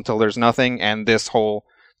smaller ones until there's nothing. And this whole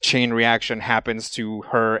chain reaction happens to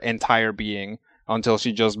her entire being until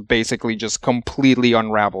she just basically just completely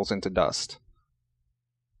unravels into dust.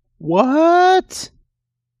 What?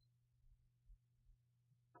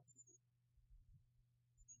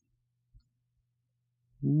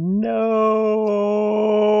 No.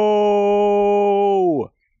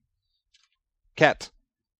 Cat.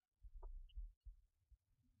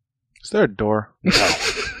 Is there a door?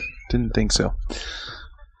 Didn't think so.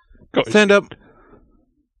 Go. Stand up.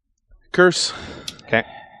 Curse. Okay.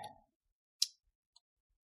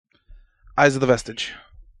 Eyes of the Vestige.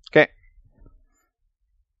 Okay.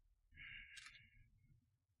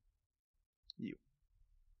 You.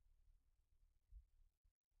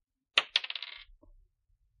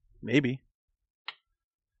 Maybe.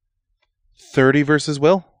 30 versus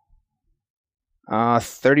Will?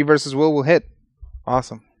 30 versus will hit.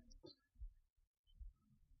 Awesome.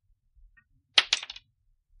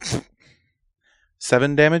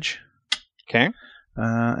 Seven damage. Okay.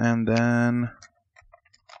 And then...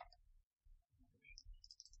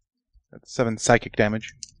 That's 7 psychic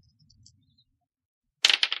damage.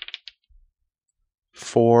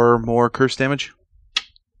 4 more curse damage.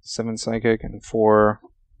 7 psychic and 4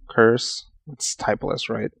 curse. It's typeless,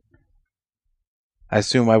 right? I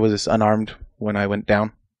assume I was unarmed when I went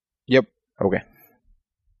down. Yep. Okay.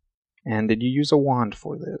 And did you use a wand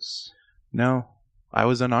for this? No, I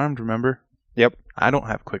was unarmed, remember? Yep. I don't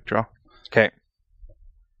have quick draw. Okay.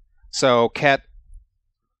 So Ket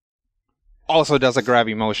also does a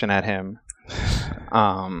grabby motion at him.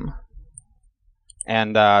 And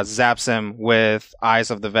zaps him with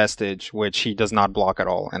Eyes of the Vestige, which he does not block at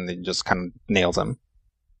all, and it just kind of nails him.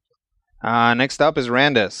 Next up is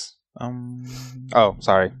Randus. Oh,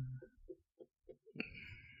 sorry.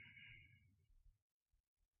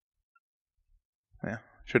 Yeah,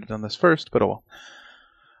 should have done this first, but oh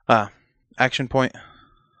well. Action point.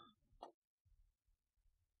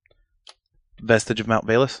 Vestige of Mount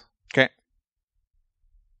Valus. Okay.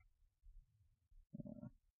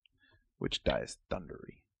 Which dies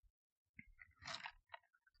thundery.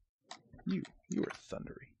 You are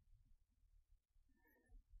thundery.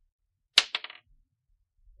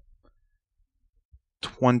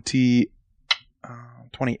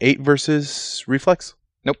 28 versus reflex?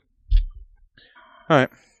 Nope. Alright.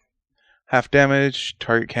 Half damage.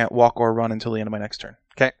 Target can't walk or run until the end of my next turn.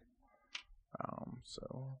 Okay.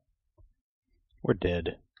 So We're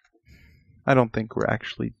dead. I don't think we're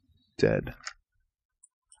actually dead.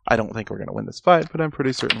 I don't think we're going to win this fight, but I'm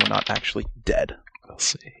pretty certain we're not actually dead. We'll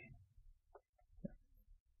see.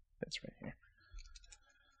 That's right here.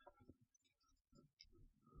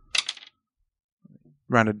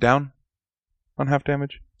 Rounded down on half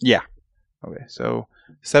damage? Yeah. Okay, so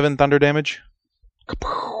 7 thunder damage.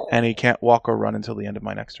 And he can't walk or run until the end of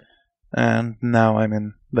my next turn. And now I'm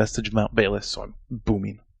in Vestige of Mount Bayless, so I'm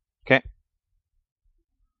booming. Okay.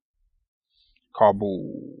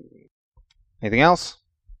 Kabul. Anything else?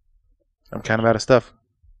 I'm kind of out of stuff.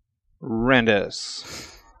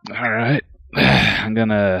 Randus. All right. I'm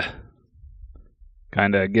gonna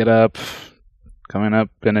kind of get up, coming up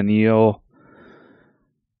in a kneel.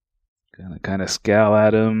 Gonna kind of scowl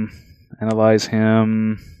at him, analyze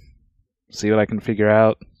him, see what I can figure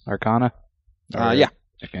out. Arcana? Yeah.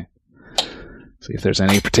 Okay. See if there's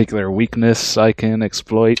any particular weakness I can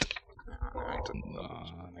exploit.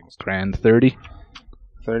 Grand 30.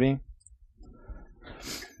 30.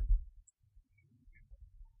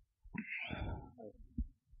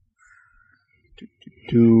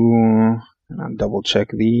 I'll double check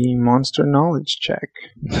the monster knowledge check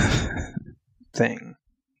thing.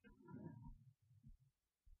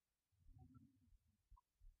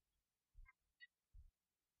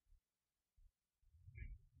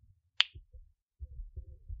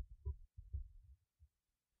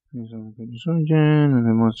 Surgeon, and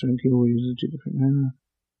the monster and kill will use it 2 different.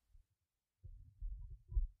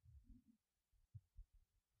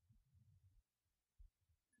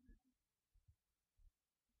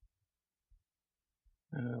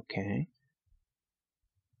 Okay.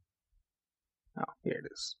 Oh, here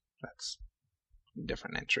it is. That's a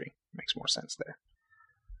different entry. Makes more sense there.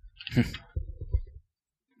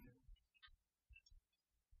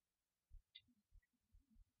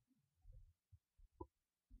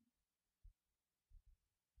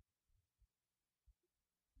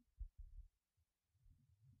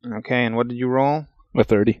 Okay, and what did you roll? A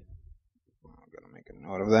 30. I'm going to make a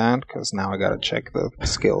note of that, because now I got to check the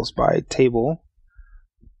skills by table.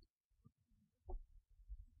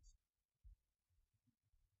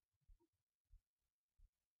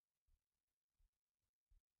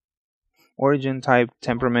 Origin, type,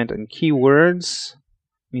 temperament, and keywords.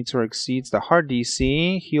 Meets or exceeds the hard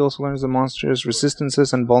DC. He also learns the monster's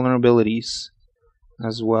resistances and vulnerabilities,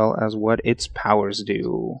 as well as what its powers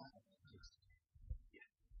do.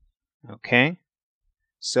 Okay.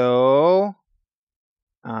 So,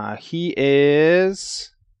 he is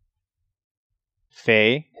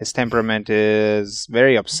Fey. His temperament is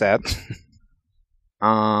very upset.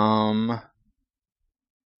 But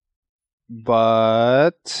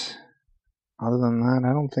other than that,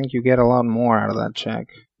 I don't think you get a lot more out of that check.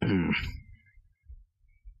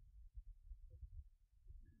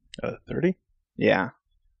 30? Yeah.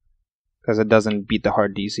 Because it doesn't beat the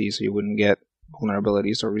hard DC, so you wouldn't get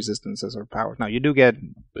vulnerabilities or resistances or powers. Now, you do get...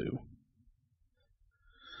 Boo.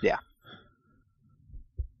 Yeah.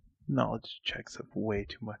 Knowledge checks have way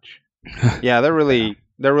too much. Yeah, they're really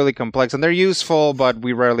complex, and they're useful, but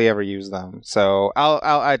we rarely ever use them. So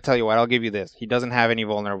I'll tell you what, I'll give you this. He doesn't have any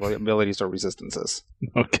vulnerabilities or resistances.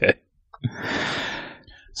 Okay.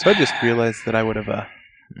 So I just realized that I would have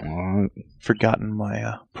forgotten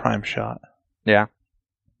my prime shot. Yeah.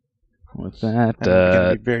 With that, And I'm going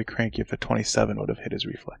to be very cranky if a 27 would have hit his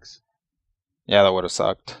reflex. Yeah, that would have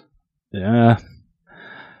sucked. yeah.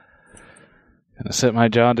 Gonna set my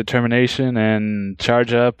jaw in determination and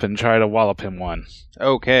charge up and try to wallop him one.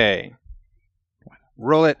 Okay.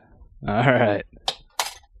 Roll it. Alright.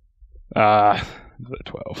 12.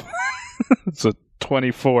 It's a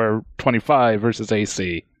 25 versus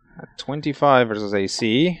AC. 25 versus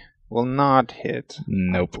AC will not hit.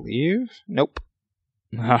 Nope. I believe. Nope.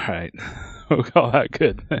 Alright. We'll call that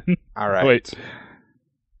good then. Alright. Wait.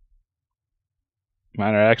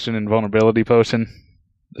 Minor action and vulnerability potion.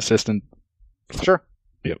 Assistant. Sure.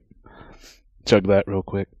 Yep. Chug that real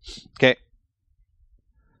quick. Okay.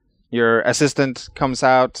 Your assistant comes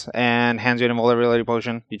out and hands you an invulnerability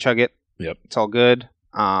potion. You chug it. Yep. It's all good.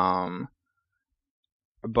 But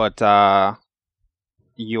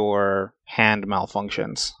your hand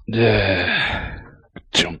malfunctions. Yeah.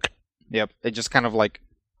 Chunk. Yep. It just kind of like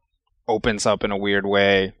opens up in a weird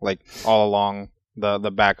way, like all along the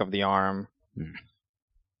back of the arm.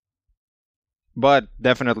 But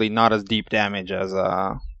definitely not as deep damage as,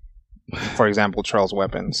 for example, Trell's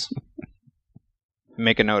weapons.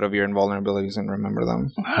 Make a note of your invulnerabilities and remember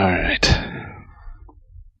them. Alright.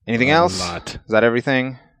 Anything else? Lot. Is that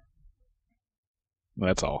everything?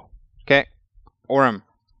 That's all. Okay. Orem.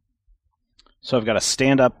 So I've got to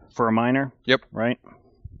stand up for a minor. Yep. Right?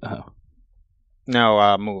 Oh.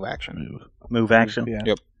 No, move action. Move action. Yeah.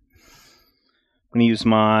 Yep. I'm going to use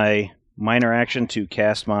my minor action to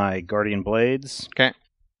cast my Guardian Blades. Okay.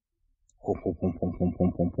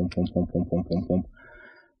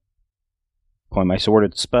 Point my sword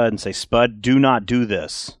at Spud and say, Spud, do not do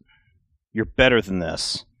this. You're better than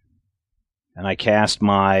this. And I cast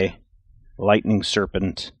my Lightning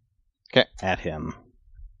Serpent at him.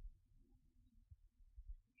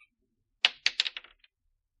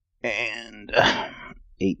 And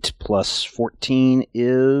 8 plus 14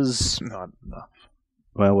 is... Not enough.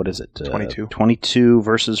 Well, what is it? 22. 22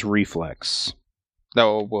 versus Reflex. That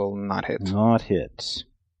will not hit. Not hit.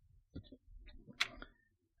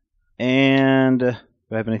 And do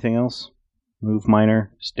I have anything else? Move,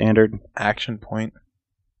 minor, standard. Action point.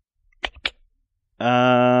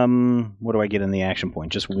 What do I get in the action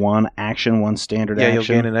point? Just one action, one standard action? Yeah, you'll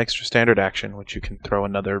gain an extra standard action, which you can throw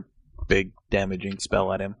another big damaging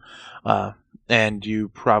spell at him. And you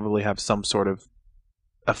probably have some sort of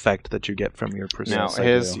effect that you get from your Now,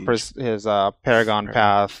 precise his Paragon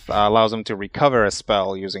Path allows him to recover a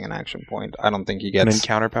spell using an action point. I don't think he an gets...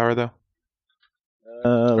 encounter power, though?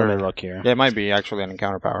 Let me look here. Yeah, it might be actually an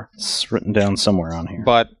encounter power. It's written down somewhere on here.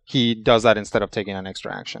 But he does that instead of taking an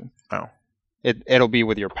extra action. Oh. It'll be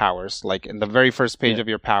with your powers. Like in the very first page of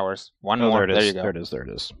your powers. One more. There it is. There you go. There it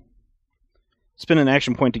is. Spend an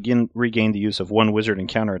action point to regain the use of one wizard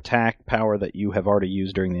encounter attack power that you have already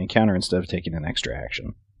used during the encounter instead of taking an extra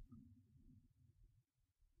action.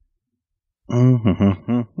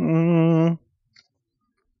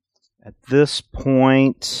 At this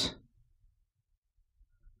point...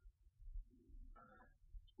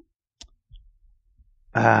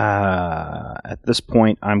 I'm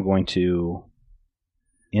going to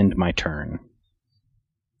end my turn.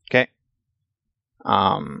 Okay.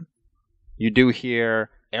 You do hear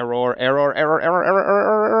error,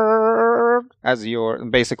 as your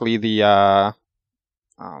basically the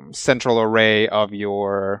central array of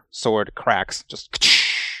your sword cracks. Just.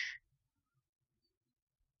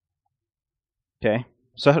 Okay.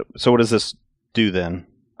 So what does this do then?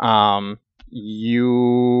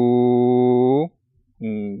 Your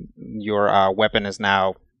weapon is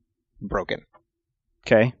now broken.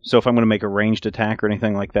 Okay. So if I'm going to make a ranged attack or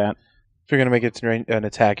anything like that, if you're going to make it an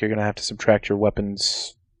attack, you're going to have to subtract your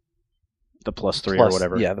weapons. The +3 or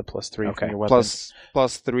whatever. Yeah, the +3 from your weapon.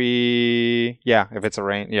 Plus 3. Yeah, if it's a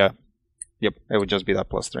range. Yeah. Yep. It would just be that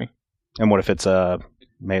 +3. And what if it's a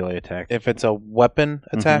melee attack? If it's a weapon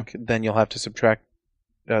attack, then you'll have to subtract.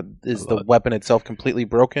 Is the weapon itself completely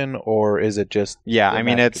broken, or is it just? Yeah, I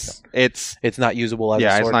mean it's not usable as a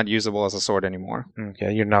sword. Yeah, it's not usable as a sword anymore.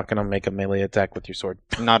 Okay, you're not going to make a melee attack with your sword.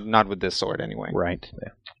 Not with this sword anyway. Right.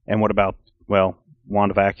 Yeah. And what about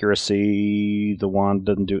Wand of Accuracy? The wand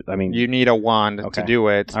doesn't do. I mean, you need a wand to do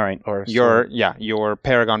it. All right. Or your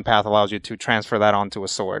Paragon Path allows you to transfer that onto a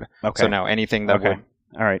sword. Okay. So now anything that would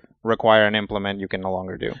require an implement, you can no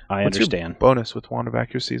longer do. I What's understand. Your bonus with Wand of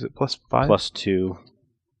Accuracy is it +5? +2.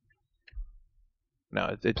 No,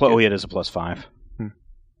 it is a +5.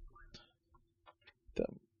 That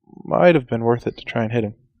might have been worth it to try and hit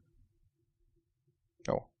him.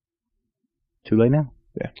 Oh. Too late now.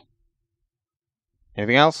 Yeah.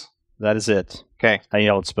 Anything else? That is it. Okay. I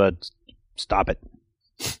yell at Spud, stop it.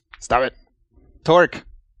 Stop it. Torque.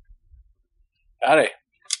 Howdy.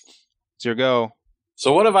 It's your go.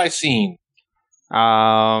 So what have I seen?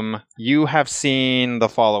 You have seen the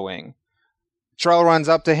following. Trell runs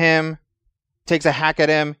up to him, takes a hack at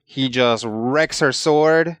him. He just wrecks her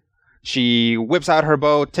sword. She whips out her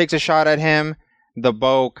bow, takes a shot at him. The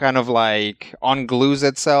bow kind of like unglues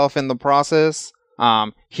itself in the process.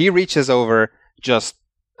 He reaches over, just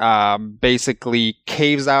basically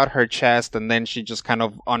caves out her chest, and then she just kind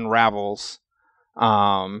of unravels.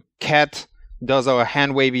 Ket does a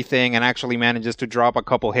hand wavy thing and actually manages to drop a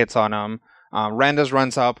couple hits on him. Randus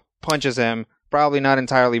runs up, punches him. Probably not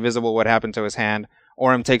entirely visible what happened to his hand.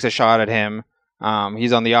 Orym takes a shot at him.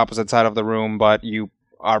 He's on the opposite side of the room, but you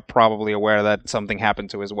are probably aware that something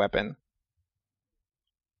happened to his weapon.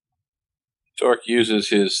 Torque uses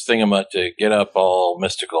his thingama to get up all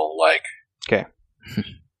mystical-like. Okay.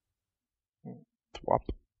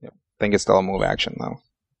 Yep. I think it's still a move action, though.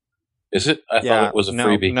 Is it? I thought it was a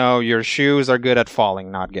freebie. No, your shoes are good at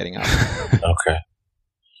falling, not getting up. Okay.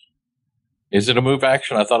 Is it a move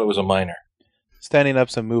action? I thought it was a minor. Standing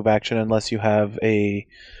up's a move action unless you have a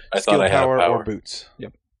skill power or boots.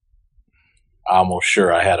 Yep. I'm almost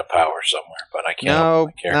sure I had a power somewhere, but I can't.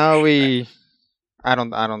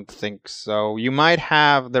 I don't think so. You might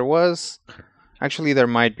have. There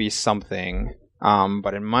might be something.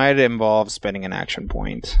 But it might involve spending an action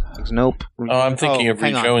point. Nope. Oh, I'm thinking of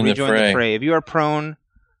rejoining the fray. If you are prone,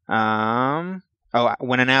 Oh,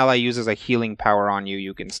 when an ally uses a healing power on you,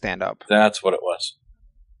 you can stand up. That's what it was.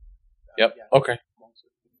 Yep. Okay.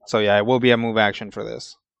 So yeah, it will be a move action for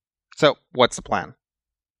this. So, what's the plan?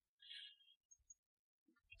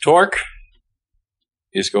 Torque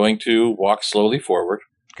is going to walk slowly forward.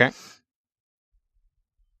 Okay.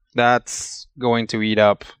 That's going to eat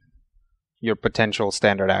up your potential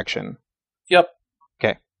standard action. Yep.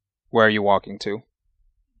 Okay. Where are you walking to?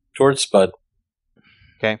 Towards Spud.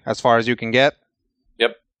 Okay. As far as you can get?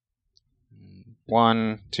 Yep.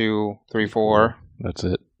 1, 2, 3, 4. That's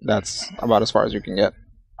it. That's about as far as you can get.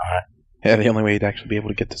 Yeah, the only way you'd actually be able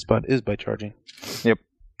to get to Spud is by charging. Yep.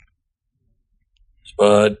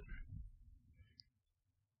 Spud.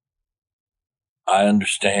 I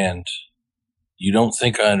understand. You don't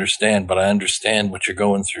think I understand, but I understand what you're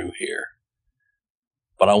going through here.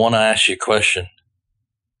 But I want to ask you a question.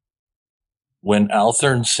 When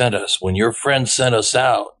Althern sent us, when your friend sent us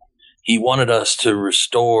out, he wanted us to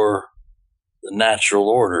restore the natural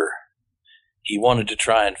order. He wanted to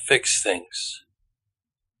try and fix things.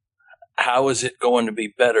 How is it going to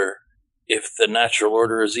be better if the natural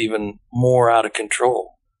order is even more out of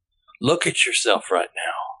control? Look at yourself right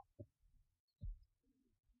now.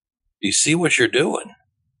 You see what you're doing?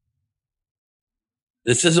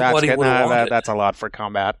 This isn't what he would have wanted. That's a lot for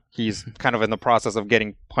combat. He's kind of in the process of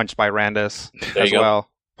getting punched by Randus There as you go.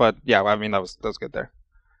 well. But yeah, I mean that was good there.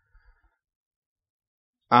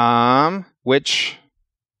 Which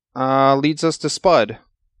leads us to Spud,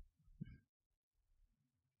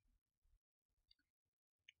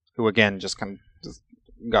 who again just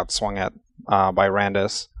got swung at by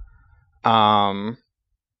Randus. And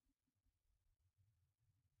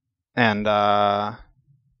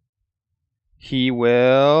he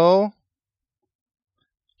will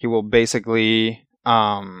basically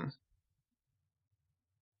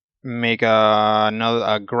make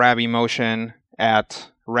a grabby motion at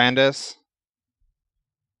Randus.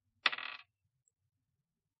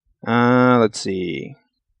 Let's see.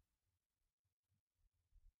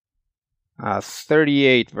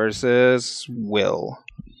 38 versus Will.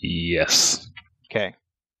 Yes. Okay.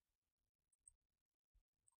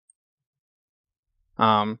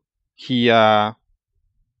 He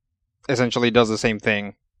essentially does the same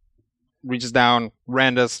thing. Reaches down,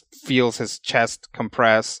 Randus feels his chest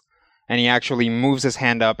compress, and he actually moves his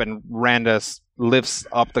hand up, and Randus lifts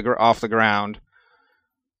up off the ground.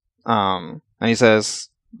 And he says,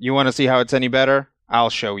 "You want to see how it's any better? I'll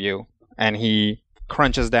show you." And he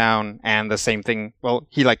crunches down, and the same thing. Well,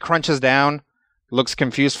 he crunches down, looks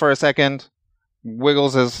confused for a second,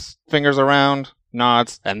 wiggles his fingers around,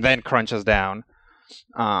 nods, and then crunches down.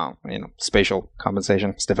 Spatial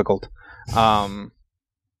compensation, it's difficult. And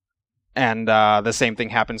the same thing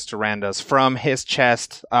happens to Randus. From his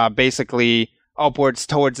chest, basically upwards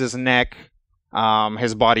towards his neck,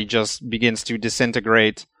 his body just begins to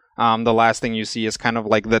disintegrate. The last thing you see is kind of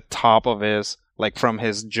like the top of his, from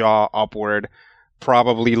his jaw upward,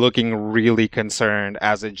 probably looking really concerned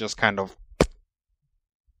as it just kind of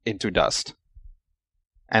into dust.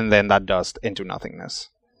 And then that dust into nothingness.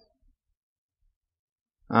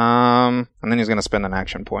 And then he's going to spend an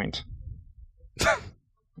action point.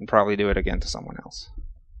 And probably do it again to someone else.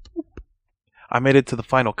 I made it to the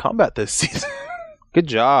final combat this season. Good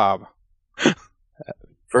job.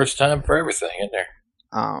 First time for everything, isn't there?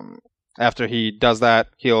 After he does that,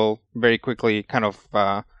 he'll very quickly kind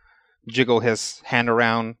of jiggle his hand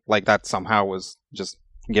around, like that somehow was just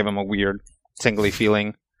give him a weird tingly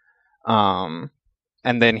feeling. And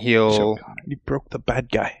then he'll... You broke the bad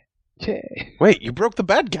guy. Okay. Wait, you broke the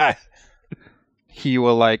bad guy. He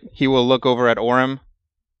will look over at Orem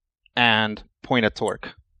and point at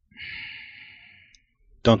Torque.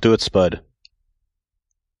 Don't do it, Spud.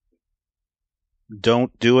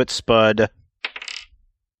 Don't do it, Spud.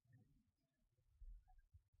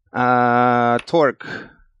 Torque.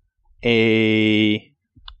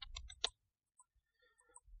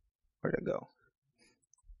 Where'd it go?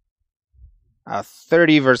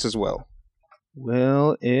 30 versus Will.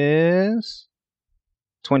 Will is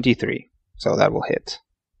 23, so that will hit.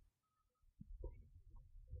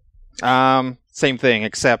 Same thing,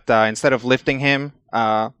 except instead of lifting him,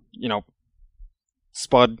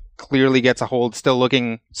 Spud clearly gets a hold, still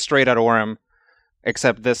looking straight at Orem,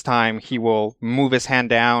 except this time he will move his hand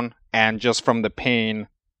down, and just from the pain,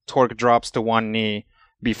 Torque drops to one knee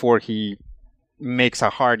before he makes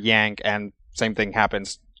a hard yank, and same thing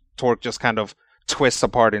happens. Torque just kind of twists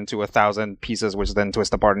apart into 1,000 pieces, which then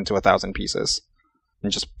twist apart into 1,000 pieces.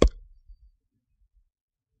 And just...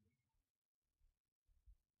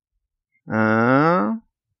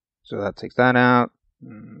 so that takes that out.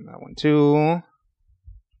 That one too.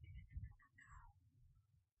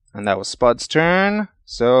 And that was Spud's turn.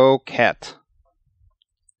 So, Ket.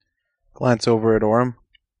 Glance over at Orem.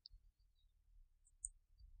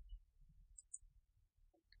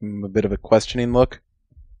 A bit of a questioning look.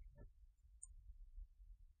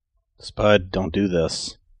 Spud, don't do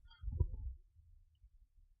this.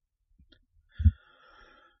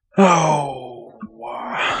 Oh,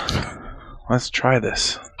 wow. Let's try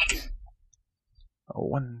this.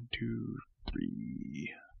 1, 2,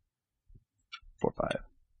 3, 4, 5,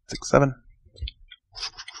 6, 7.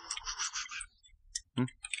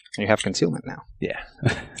 You have concealment now. Yeah.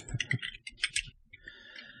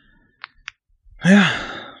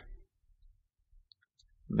 Yeah.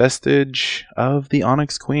 Vestige of the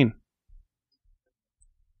Onyx Queen.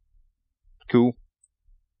 Cool.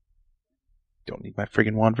 Don't need my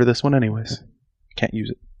friggin' wand for this one anyways. Can't use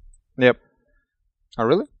it. Yep. Oh,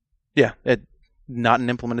 really? Yeah, not an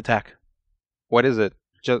implement attack. What is it?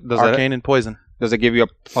 Does Arcane and poison. Does it give you a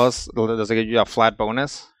plus? Does it give you a flat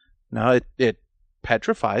bonus? No, it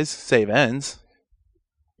petrifies, save ends.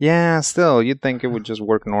 Yeah, still, you'd think it would just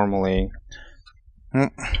work normally.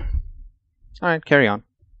 Alright, carry on.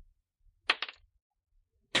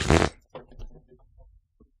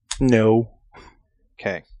 No.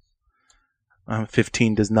 Okay.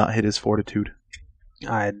 15 does not hit his fortitude.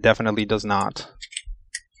 It definitely does not.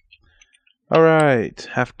 Alright,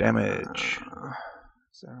 half damage.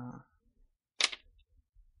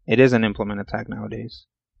 It is an implement attack nowadays.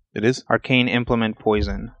 It is? Arcane Implement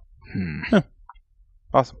Poison.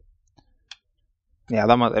 Awesome. Yeah,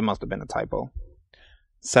 it must have been a typo.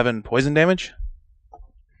 7 poison damage?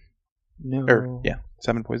 No.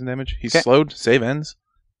 7 poison damage. He's Okay. slowed, save ends.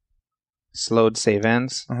 Slowed save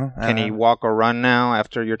ends. Can he Uh, walk or run now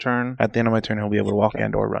after your turn? At the end of my turn, he'll be able to walk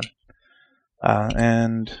and or run.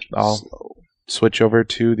 And I'll Slow. switch over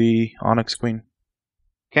to the Onyx Queen.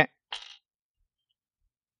 Okay.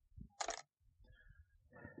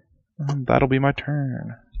 That'll be my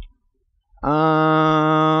turn.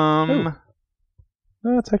 Gonna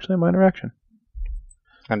No, it's actually a minor action.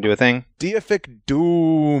 do a thing. Deific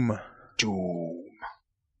Doom.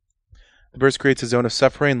 The burst creates a zone of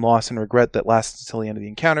suffering, loss, and regret that lasts until the end of the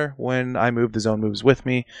encounter. When I move, the zone moves with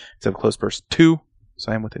me. It's of close burst 2,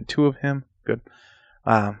 so I am within 2 of him. Good.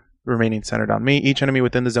 Remaining centered on me. Each enemy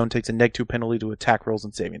within the zone takes a -2 penalty to attack rolls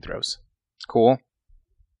and saving throws. Cool.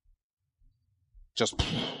 Just.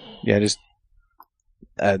 Yeah, just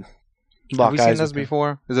Have lock we eyes seen this with him.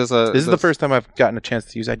 before? Is this This is the first time I've gotten a chance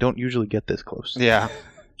to use. I don't usually get this close. Yeah.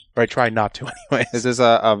 Or I try not to anyway. Is this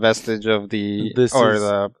a vestige of the This or is-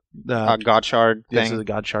 the God Shard This thing? is a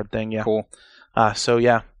God Shard thing, yeah. Cool. So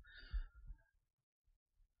yeah.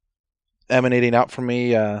 Emanating out from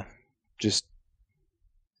me, just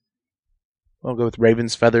I'll go with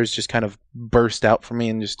Raven's feathers, just kind of burst out from me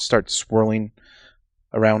and just start swirling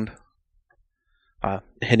around,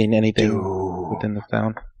 hitting anything within the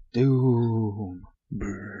sound. Doom.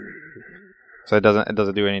 So it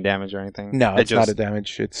doesn't do any damage or anything. No, It it's not a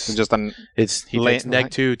damage. It's just an he takes la-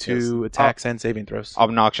 -2 to attacks and saving throws.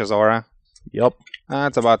 obnoxious aura. Yep.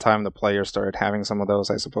 It's about time the player started having some of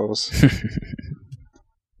those, I suppose.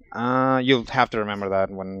 You'll have to remember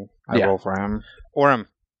that when I Yeah. roll for him. Or him.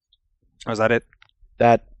 Oh, is that it?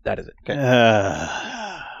 That is it.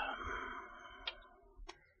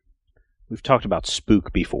 We've talked about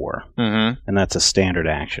spook before, Mm-hmm. and that's a standard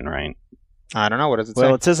action, right? I don't know. What does it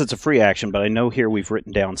Well, say? it says it's a free action, but I know here we've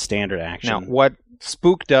written down standard action. Now, what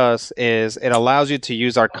Spook does is it allows you to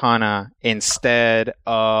use Arcana instead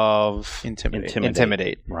of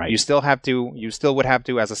Intimidate. Right. You still would have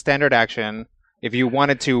to, as a standard action, if you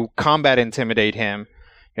wanted to combat Intimidate him,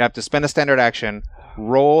 you have to spend a standard action,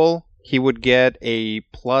 roll. He would get a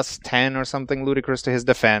 +10 or something ludicrous to his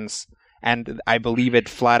defense, and I believe it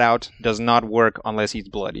flat out does not work unless he's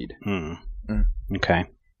bloodied, Okay.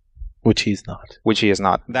 Which he's not. which he is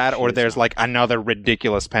not. That, or He is there's not. like another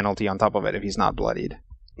ridiculous penalty on top of it if he's not bloodied.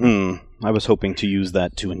 I was hoping to use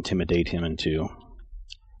that to intimidate him into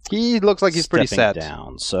He looks like he's pretty set. stepping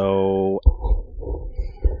down. So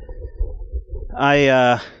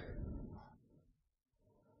I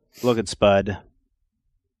look at Spud.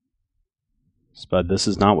 Spud, this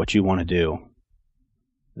is not what you want to do.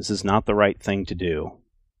 This is not the right thing to do.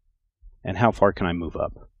 And how far can I move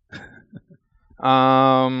up?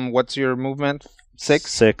 What's your movement?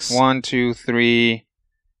 6? 6. 1, 2, 3,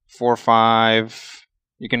 4, 5.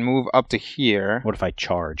 You can move up to here. What if I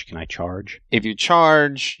charge? Can I charge? If you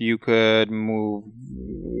charge, you could move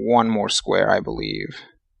 1 more square, I believe.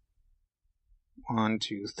 1,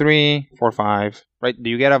 2, 3, 4, 5. Right? Do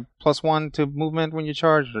you get a +1 to movement when you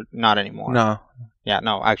charge? Or not anymore. No. Yeah,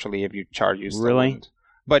 no. Actually, if you charge, you still Really? wouldn't.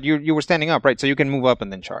 But you were standing up, right? So you can move up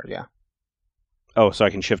and then charge. Yeah. Oh, so I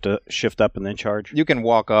can shift up and then charge? You can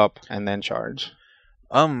walk up and then charge.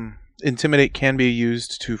 Intimidate can be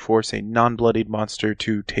used to force a non-bloodied monster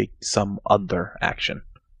to take some other action.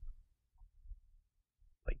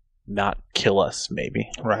 Like, not kill us, maybe.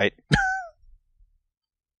 Right.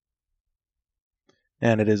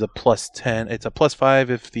 And it is a +10. It's a +5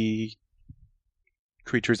 if the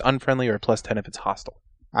creature is unfriendly, or a +10 if it's hostile.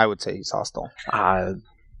 I would say he's hostile. I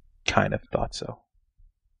kind of thought so.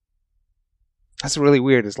 That's really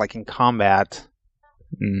weird. It's like in combat.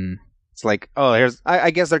 It's like, oh, I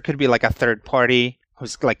guess there could be like a third party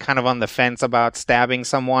who's like kind of on the fence about stabbing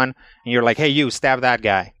someone, and you're like, hey, you stab that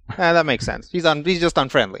guy. That makes sense. He's just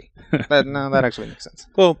unfriendly. That actually makes sense.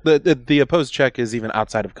 Well, the opposed check is even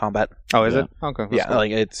outside of combat. Oh, is it? Okay. Yeah, cool.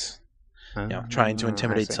 like it's trying to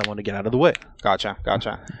intimidate someone to get out of the way. Gotcha.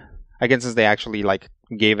 I guess since they actually like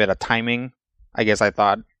gave it a timing, I guess I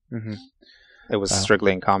thought it was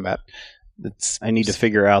strictly in combat. I need to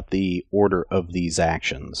figure out the order of these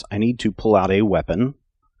actions. I need to pull out a weapon.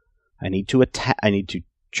 I need to attack. I need to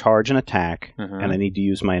charge an attack, and I need to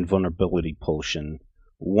use my invulnerability potion.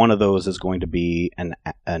 One of those is going to be an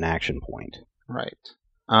action point. Right.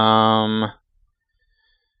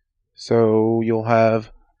 So you'll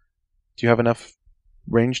have. Do you have enough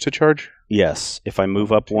range to charge? Yes, if I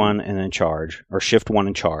move up one and then charge, or shift one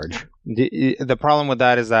and charge. The problem with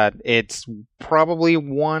that is that it's probably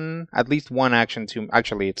at least one action to...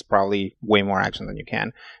 Actually, it's probably way more action than you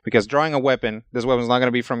can. Because drawing a weapon, this weapon's not going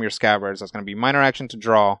to be from your scabbards. That's going to be minor action to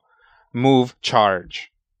draw, move,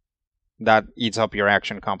 charge. That eats up your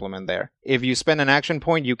action complement there. If you spend an action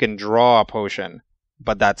point, you can draw a potion.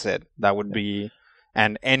 But that's it. That would be...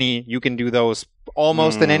 And you can do those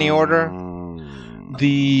almost in any order.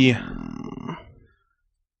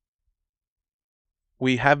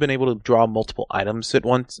 We have been able to draw multiple items at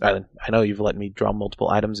once. I know you've let me draw multiple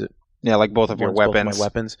items at like both of your weapons. Both my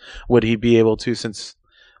weapons. Would he be able to, since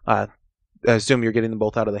I assume you're getting them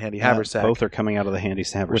both out of the handy haversack? Both are coming out of the handy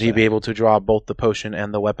haversack. Would he be able to draw both the potion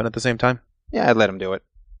and the weapon at the same time? Yeah, I'd let him do it.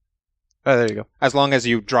 Oh, there you go. As long as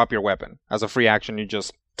you drop your weapon. As a free action, you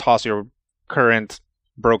just toss your current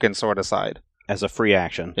broken sword aside. As a free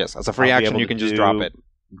action? Yes, as a free action, you can just drop it.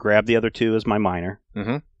 Grab the other two as my minor.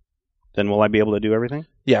 Mm-hmm. Then will I be able to do everything?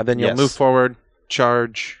 Yeah, then you'll move forward,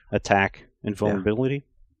 charge. Attack, invulnerability?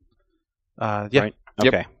 Yeah. Right?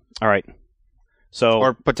 Okay. Yep. All right. So,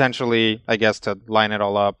 or potentially, I guess, to line it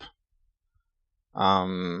all up.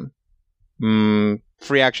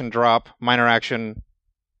 Free action drop, minor action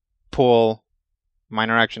pull,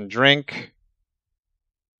 minor action drink,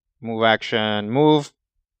 move action move,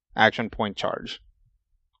 action point charge.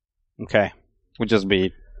 Okay. Would just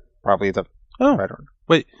be probably the right order.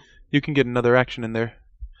 Wait, you can get another action in there.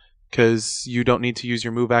 Because you don't need to use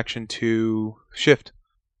your move action to shift.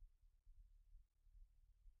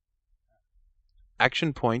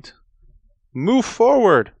 Action point. Move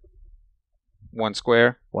forward. 1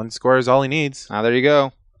 square. 1 square is all he needs. There you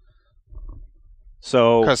go.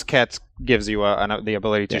 So, because Ket gives you the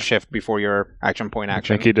ability to shift before your action point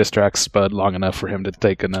action. I think he distracts Spud long enough for him to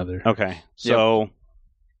take another. Okay. So,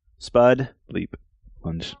 Spud. Leap.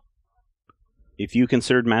 Lunge. If you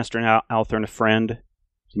considered Master Althorn a friend,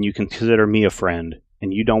 then you consider me a friend,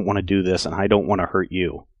 and you don't want to do this, and I don't want to hurt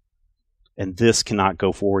you. And this cannot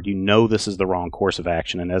go forward. You know this is the wrong course of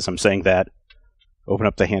action. And as I'm saying that, open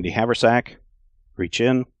up the handy haversack, reach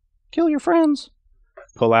in, kill your friends,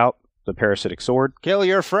 pull out the parasitic sword. Kill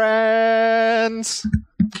your friends!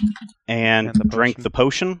 And drink the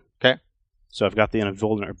potion. Okay. So I've got the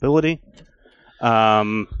invulnerability.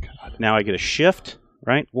 Now I get a shift.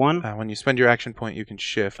 Right? 1? When you spend your action point, you can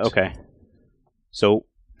shift. Okay. So,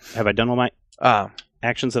 have I done all my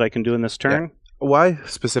actions that I can do in this turn? Yeah. Why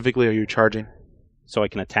specifically are you charging? So I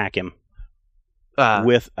can attack him.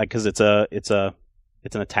 Because it's an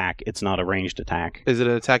attack. It's not a ranged attack. Is it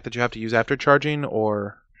an attack that you have to use after charging,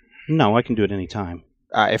 or? No, I can do it any time.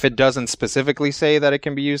 If it doesn't specifically say that it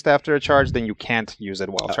can be used after a charge, then you can't use it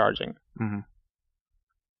while charging. Mm-hmm.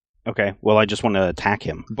 Okay. Well, I just want to attack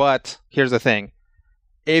him. But here's the thing.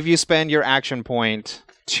 If you spend your action point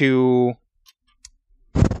to...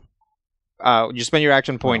 you spend your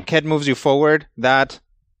action point, Ket moves you forward, that...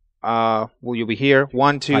 will you be here?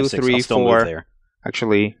 1, 2, 3, 4... There.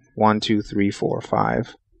 Actually, 1, 2, 3, 4,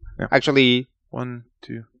 5. Yeah. Actually... 1,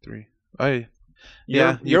 2, 3...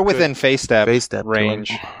 You're within phase step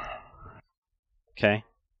range. Okay.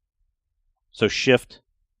 So shift.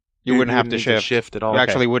 You wouldn't have to shift at all. You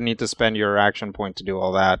actually wouldn't need to spend your action point to do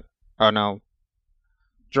all that. Oh no.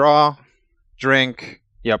 Draw, drink,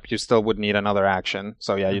 Yep, you still would need another action.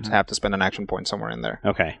 So yeah, you'd have to spend an action point somewhere in there.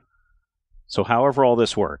 Okay. So however all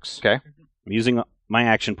this works. Okay. I'm using my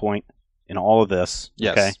action point in all of this.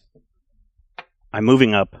 Yes. Okay. I'm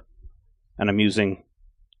moving up, and I'm using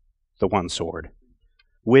the one sword.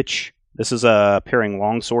 Which, this is a parrying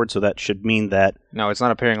longsword, so that should mean that... No, it's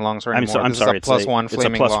not a parrying longsword I'm anymore. sorry, it's a +1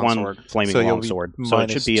 flaming longsword. Flaming So you'll be longsword. So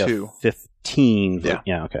it should be a -2. 15.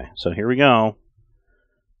 Yeah. Okay. So here we go.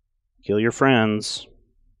 Kill your friends.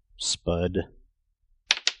 Spud.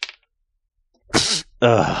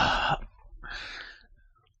 Ugh.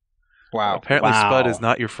 Wow. Apparently, Wow. Spud is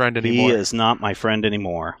not your friend anymore. He is not my friend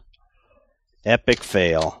anymore. Epic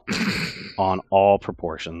fail on all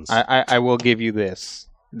proportions. I will give you this.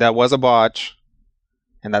 That was a botch,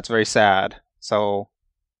 and that's very sad. So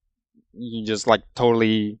you just like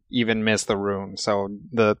totally even missed the rune. So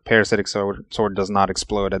the parasitic sword does not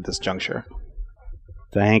explode at this juncture.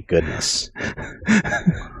 Thank goodness.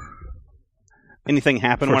 Anything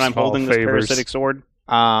happen when For I'm small holding this favors. parasitic sword?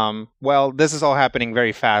 Well, this is all happening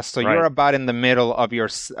very fast. So Right. you're about in the middle of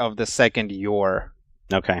the second your.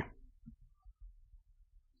 Okay.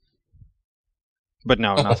 But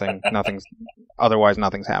no,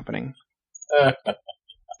 nothing's happening.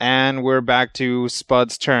 And we're back to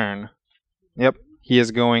Spud's turn. Yep. He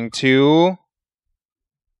is going to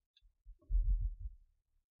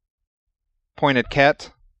point at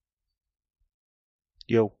Ket.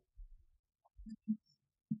 Yo.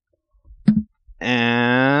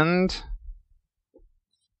 And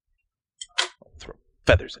Throw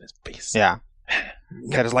feathers in his face. yeah.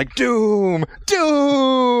 Ket is like, Doom!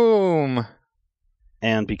 Doom!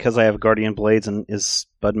 And because I have Guardian Blades and is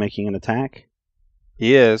Spud making an attack,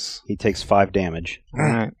 He is. he takes 5 damage.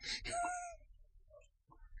 Alright.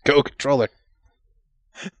 Go, controller.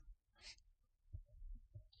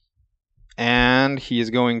 And he is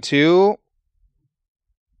going to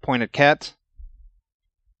point at Ket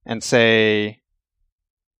and say,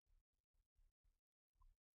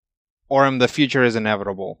 Orem, the future is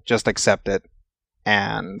inevitable. Just accept it.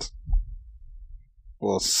 And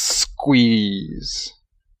we'll squeeze.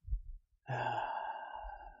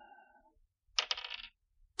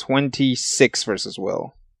 26 versus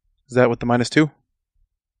Will. Is that with the -2?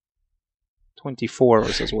 24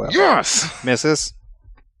 versus Will. Yes! Misses.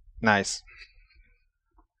 Nice.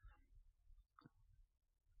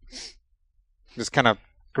 Just kind of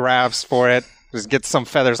grabs for it. Just gets some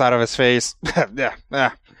feathers out of his face. Yeah.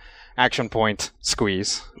 Action point.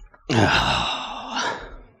 Squeeze. Does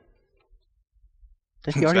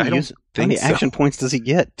he already I don't use How think many so. action points does he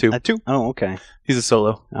get? 2. 2. Oh, okay. He's a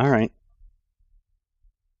solo. All right.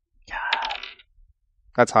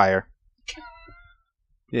 That's higher.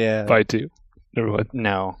 Yeah. By 2. Never mind.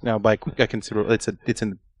 No. No, by I consider it's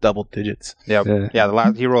in double digits. Yep. Yeah.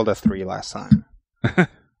 Yeah, he rolled a 3 last time.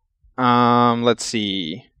 Let's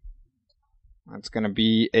see. That's going to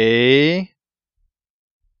be a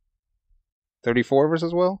 34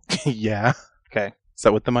 versus Will? Yeah. Okay. Is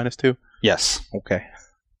that with the -2? Yes. Okay.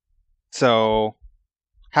 So,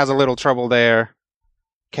 has a little trouble there.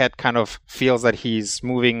 Ket kind of feels that he's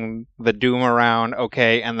moving the Doom around,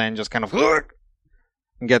 okay, and then just kind of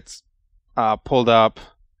gets pulled up.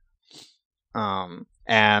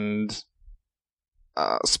 And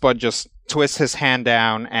Spud just twists his hand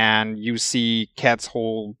down, and you see Ket's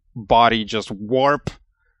whole body just warp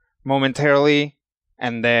momentarily,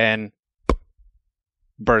 and then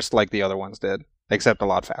burst like the other ones did, except a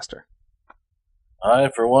lot faster. I,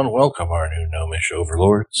 for one, welcome our new gnomish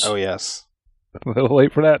overlords. Oh, yes. A little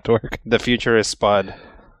late for that, Torque. The future is Spud.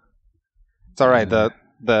 It's all right.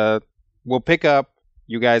 We'll pick up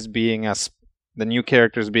you guys being the new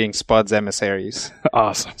characters being Spud's emissaries,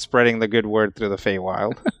 Awesome. spreading the good word through the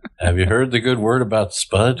Feywild. Have you heard the good word about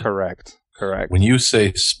Spud? Correct. When you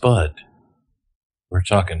say Spud, we're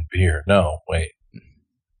talking beer. No, wait.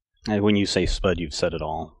 And when you say Spud, you've said it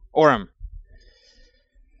all. Orem.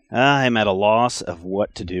 I'm at a loss of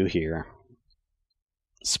what to do here.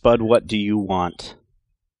 Spud, what do you want?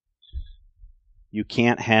 You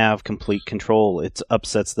can't have complete control. It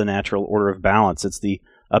upsets the natural order of balance. It's the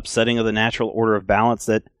upsetting of the natural order of balance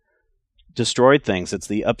that destroyed things. It's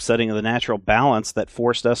the upsetting of the natural balance that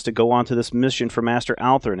forced us to go onto this mission for Master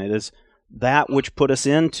Althrin. It is that which put us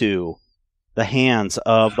into the hands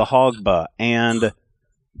of the Hogba and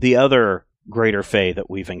the other greater Fae that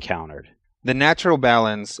we've encountered. The natural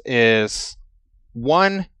balance is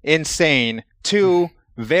 1, insane, 2,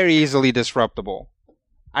 very easily disruptible.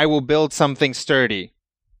 I will build something sturdy.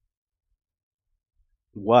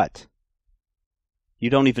 What? You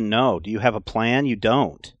don't even know. Do you have a plan? You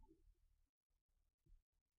don't.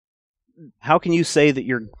 How can you say that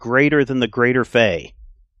you're greater than the greater Fae?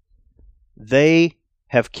 They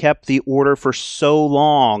have kept the order for so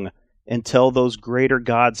long until those greater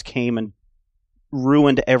gods came and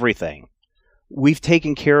ruined everything. We've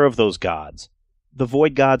taken care of those gods. The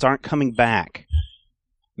void gods aren't coming back.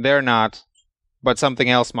 They're not, but something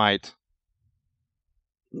else might.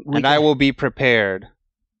 And I will be prepared.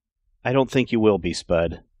 I don't think you will be,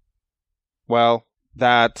 Spud. Well,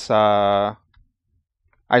 that, I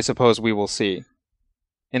suppose we will see.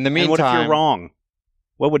 In the meantime... And what if you're wrong?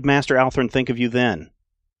 What would Master Althorn think of you then?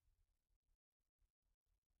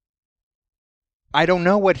 I don't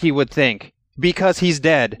know what he would think. Because he's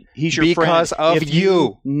dead. He's your because friend. of if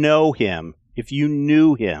you know him, if you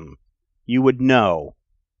knew him, you would know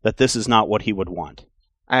that this is not what he would want.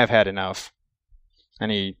 I have had enough.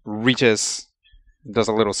 And he reaches, does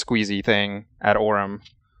a little squeezy thing at Orem,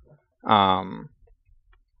 and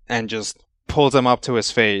just pulls him up to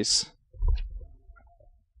his face.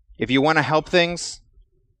 If you want to help things,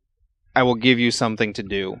 I will give you something to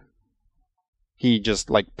do. He just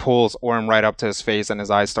pulls Orem right up to his face and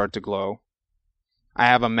his eyes start to glow. I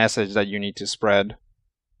have a message that you need to spread.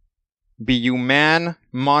 Be you man,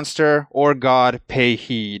 monster, or god, pay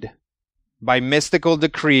heed. By mystical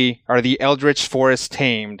decree are the eldritch forests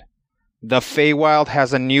tamed. The Feywild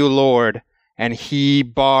has a new lord, and he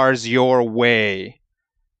bars your way.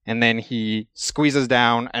 And then he squeezes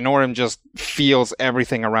down, and Orem just feels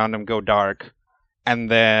everything around him go dark. And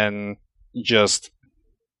then just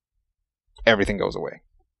everything goes away.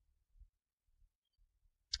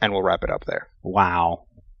 And we'll wrap it up there. Wow.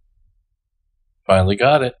 Finally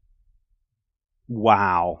got it.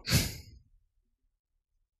 Wow.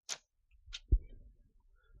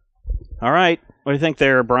 All right. What do you think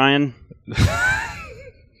there, Brian?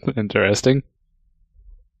 Interesting.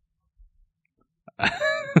 I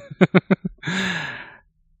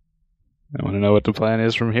want to know what the plan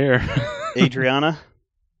is from here. Adriana?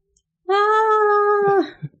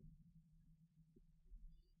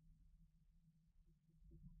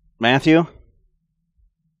 Matthew?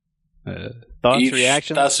 Thoughts, Ish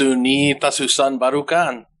reactions? Tasu ni tasu san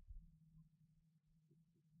barukan.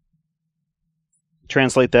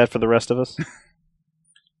 Translate that for the rest of us.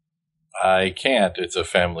 I can't. It's a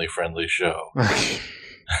family-friendly show.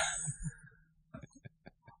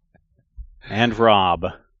 And Rob.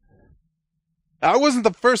 I wasn't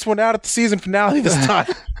the first one out at the season finale this time.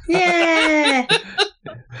 Yeah.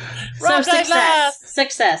 So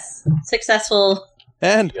success. Successful.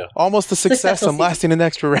 And almost a success on lasting an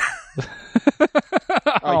extra round.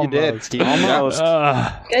 Oh, you did. Almost.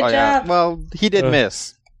 Good job. Yeah. Well, he did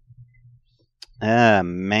miss.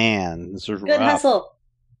 Man. This is Good rough. hustle.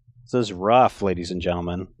 This is rough, ladies and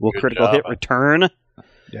gentlemen. Will Good critical job. hit return?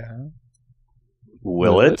 Yeah.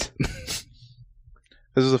 Will it?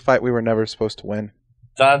 This is a fight we were never supposed to win.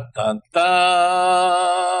 Dun, dun,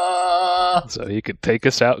 dun. So he could take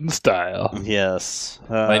us out in style. Yes.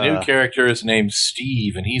 My new character is named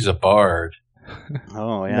Steve, and he's a bard.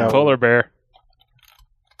 Oh, yeah. No. Polar bear.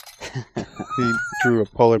 He drew a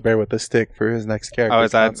polar bear with a stick for his next character. Oh,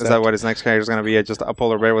 is that concept. what his next character is going to be? Just a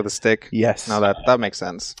polar bear with a stick? Yes. No, that makes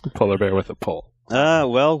sense. Polar bear with a pole.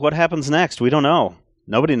 Well, what happens next? We don't know.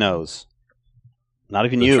 Nobody knows. Not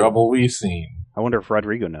even The you. trouble we've seen. I wonder if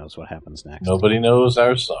Rodrigo knows what happens next. Nobody knows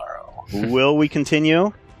our sorrow. Will we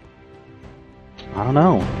continue? I don't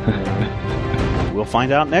know. We'll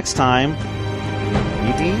find out next time.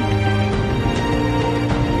 Maybe?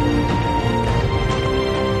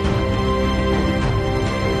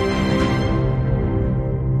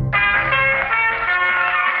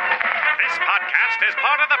 This podcast is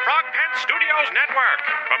part of the Frog Pants Studios Network.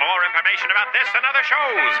 For more information about this and other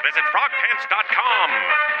shows, visit frogpants.com.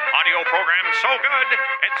 Audio programs so good,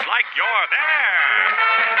 it's like you're there.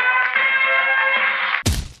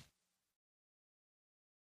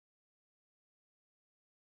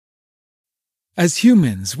 As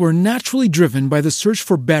humans, we're naturally driven by the search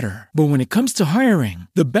for better. But when it comes to hiring,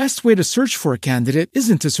 the best way to search for a candidate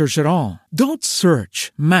isn't to search at all. Don't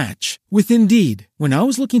search, match with Indeed. When I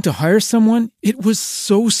was looking to hire someone, it was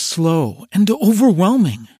so slow and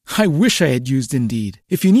overwhelming. I wish I had used Indeed.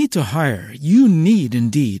 If you need to hire, you need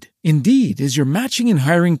Indeed. Indeed is your matching and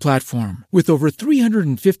hiring platform with over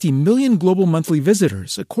 350 million global monthly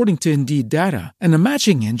visitors, according to Indeed data, and a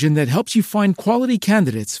matching engine that helps you find quality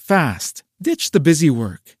candidates fast. Ditch the busy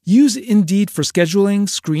work. Use Indeed for scheduling,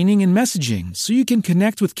 screening, and messaging so you can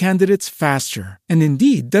connect with candidates faster. And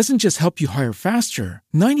Indeed doesn't just help you hire faster.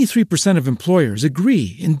 93% of employers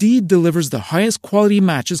agree Indeed delivers the highest quality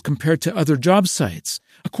matches compared to other job sites.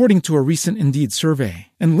 according to a recent Indeed survey.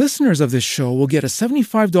 And listeners of this show will get a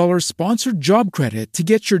 $75 sponsored job credit to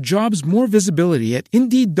get your jobs more visibility at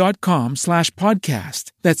Indeed.com/podcast.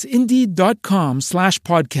 That's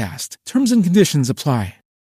Indeed.com/podcast. Terms and conditions apply.